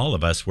within all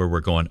of us where we're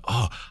going,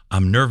 oh,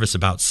 I'm nervous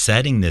about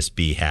setting this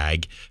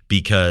BHAG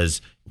because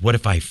what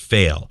if I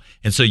fail?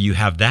 And so you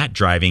have that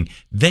driving.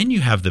 Then you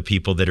have the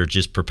people that are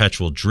just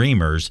perpetual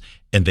dreamers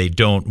and they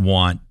don't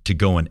want to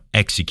go and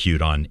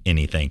execute on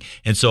anything.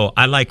 And so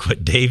I like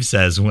what Dave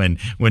says when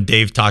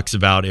Dave talks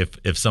about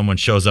if someone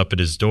shows up at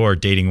his door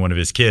dating one of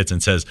his kids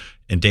and says,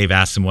 and Dave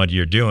asks him, what do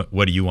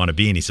you want to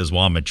be? And he says,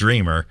 well, I'm a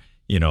dreamer.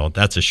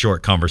 That's a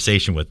short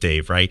conversation with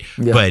Dave, right?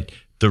 Yeah. But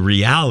the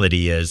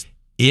reality is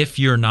if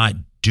you're not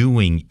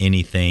doing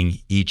anything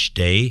each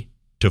day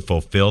to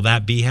fulfill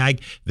that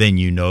BHAG, then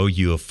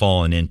you have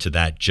fallen into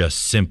that just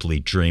simply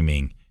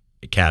dreaming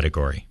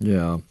category.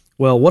 Yeah.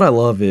 Well, what I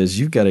love is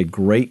you've got a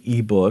great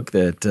ebook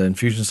that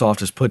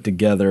Infusionsoft has put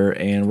together,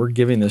 and we're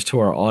giving this to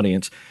our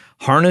audience.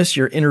 Harness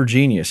Your Inner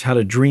Genius, How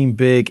to Dream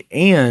Big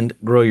and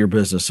Grow Your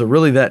Business. So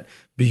really that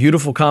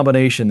beautiful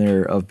combination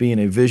there of being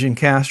a vision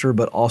caster,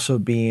 but also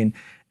being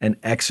an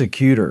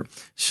executor.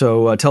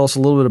 So tell us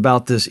a little bit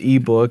about this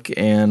ebook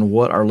and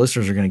what our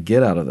listeners are going to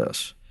get out of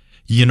this.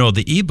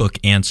 The ebook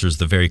answers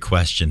the very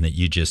question that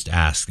you just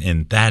asked,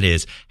 and that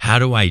is, how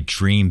do I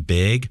dream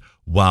big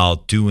while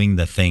doing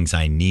the things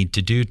I need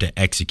to do to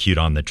execute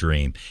on the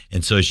dream?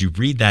 And so as you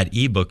read that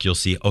ebook, you'll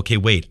see, okay,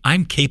 wait,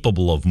 I'm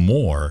capable of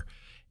more,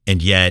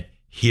 and yet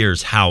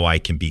here's how I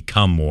can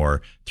become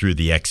more through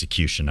the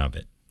execution of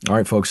it. All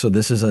right, folks, so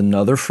this is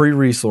another free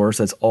resource.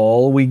 That's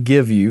all we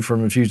give you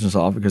from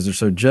Infusionsoft because they're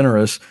so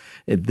generous.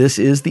 This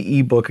is the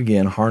ebook,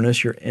 again,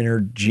 Harness Your Inner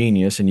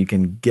Genius, and you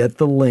can get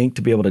the link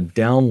to be able to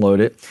download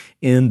it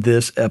in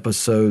this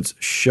episode's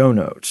show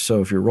notes.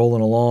 So if you're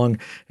rolling along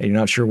and you're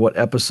not sure what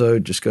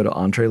episode, just go to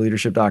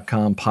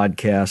EntreLeadership.com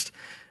podcast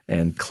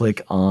and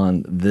click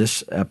on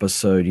this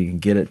episode. You can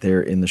get it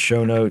there in the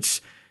show notes.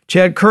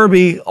 Chad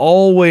Kirby,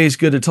 always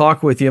good to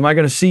talk with you. Am I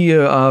going to see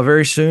you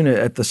very soon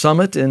at the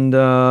summit in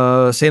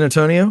San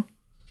Antonio?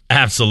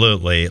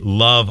 Absolutely.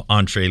 Love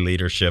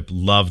EntreLeadership.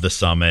 Love the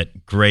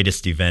summit.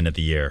 Greatest event of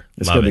the year.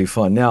 It's going to be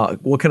fun. Now,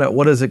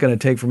 what is it going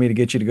to take for me to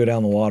get you to go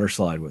down the water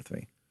slide with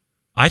me?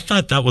 I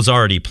thought that was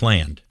already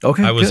planned.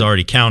 Okay, I was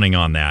already counting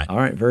on that. All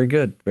right, very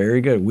good.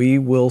 Very good. We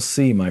will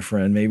see, my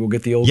friend. Maybe we'll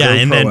get the old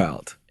GoPro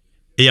out.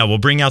 Yeah, we'll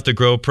bring out the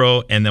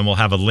GoPro, and then we'll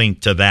have a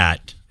link to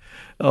that.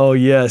 Oh,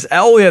 yes.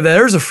 Oh, yeah,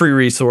 there's a free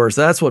resource.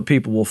 That's what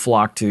people will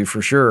flock to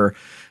for sure.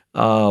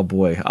 Oh,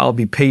 boy. I'll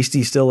be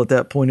pasty still at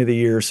that point of the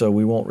year, so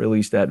we won't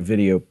release that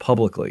video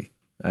publicly.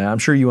 I'm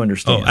sure you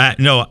understand.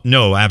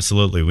 No,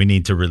 absolutely. We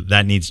need to.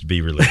 That needs to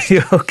be released.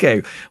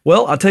 Okay.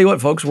 Well, I'll tell you what,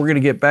 folks. We're going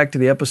to get back to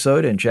the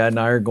episode, and Chad and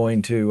I are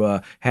going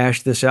to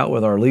hash this out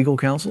with our legal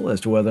counsel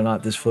as to whether or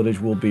not this footage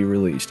will be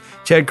released.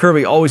 Chad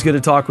Kirby, always good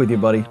to talk with you,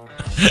 buddy.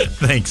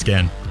 Thanks,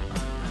 Ken.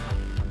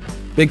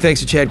 Big thanks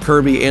to Chad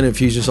Kirby and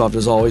Infusionsoft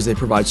as always. They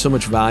provide so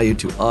much value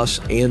to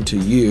us and to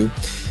you.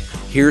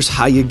 Here's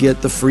how you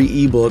get the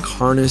free ebook,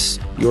 Harness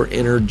Your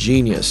Inner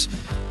Genius.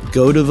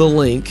 Go to the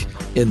link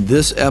in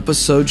this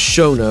episode's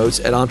show notes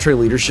at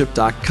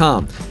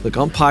EntreLeadership.com. Click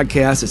on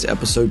podcast, it's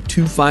episode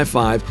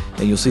 255,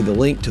 and you'll see the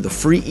link to the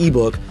free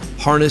ebook,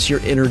 Harness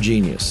Your Inner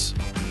Genius.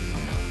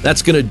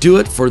 That's going to do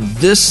it for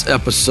this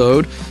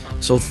episode.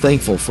 So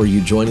thankful for you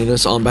joining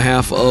us on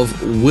behalf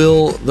of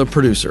Will, the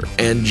producer,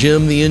 and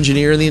Jim, the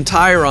engineer, and the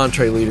entire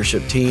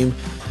EntreLeadership team.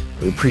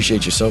 We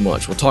appreciate you so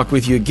much. We'll talk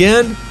with you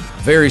again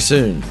very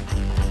soon.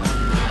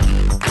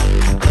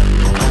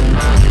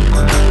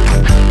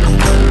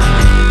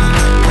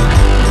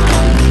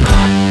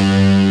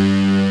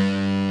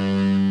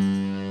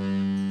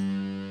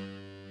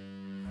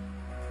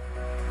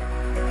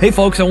 Hey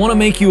folks, I want to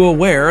make you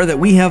aware that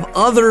we have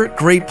other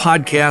great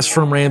podcasts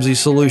from Ramsey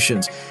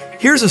Solutions.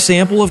 Here's a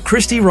sample of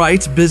Christy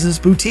Wright's Business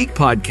Boutique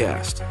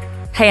podcast.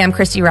 Hey, I'm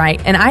Christy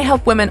Wright, and I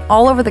help women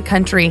all over the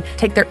country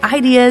take their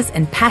ideas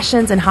and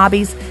passions and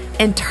hobbies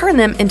and turn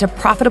them into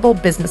profitable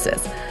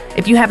businesses.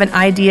 If you have an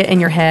idea in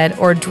your head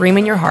or a dream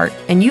in your heart,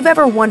 and you've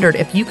ever wondered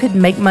if you could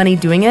make money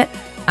doing it,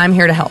 I'm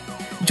here to help.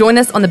 Join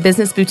us on the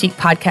Business Boutique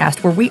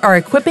podcast, where we are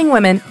equipping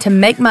women to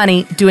make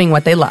money doing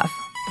what they love.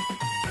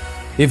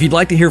 If you'd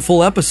like to hear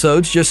full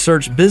episodes, just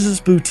search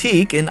Business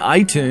Boutique in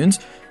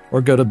iTunes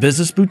or go to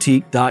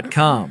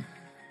businessboutique.com.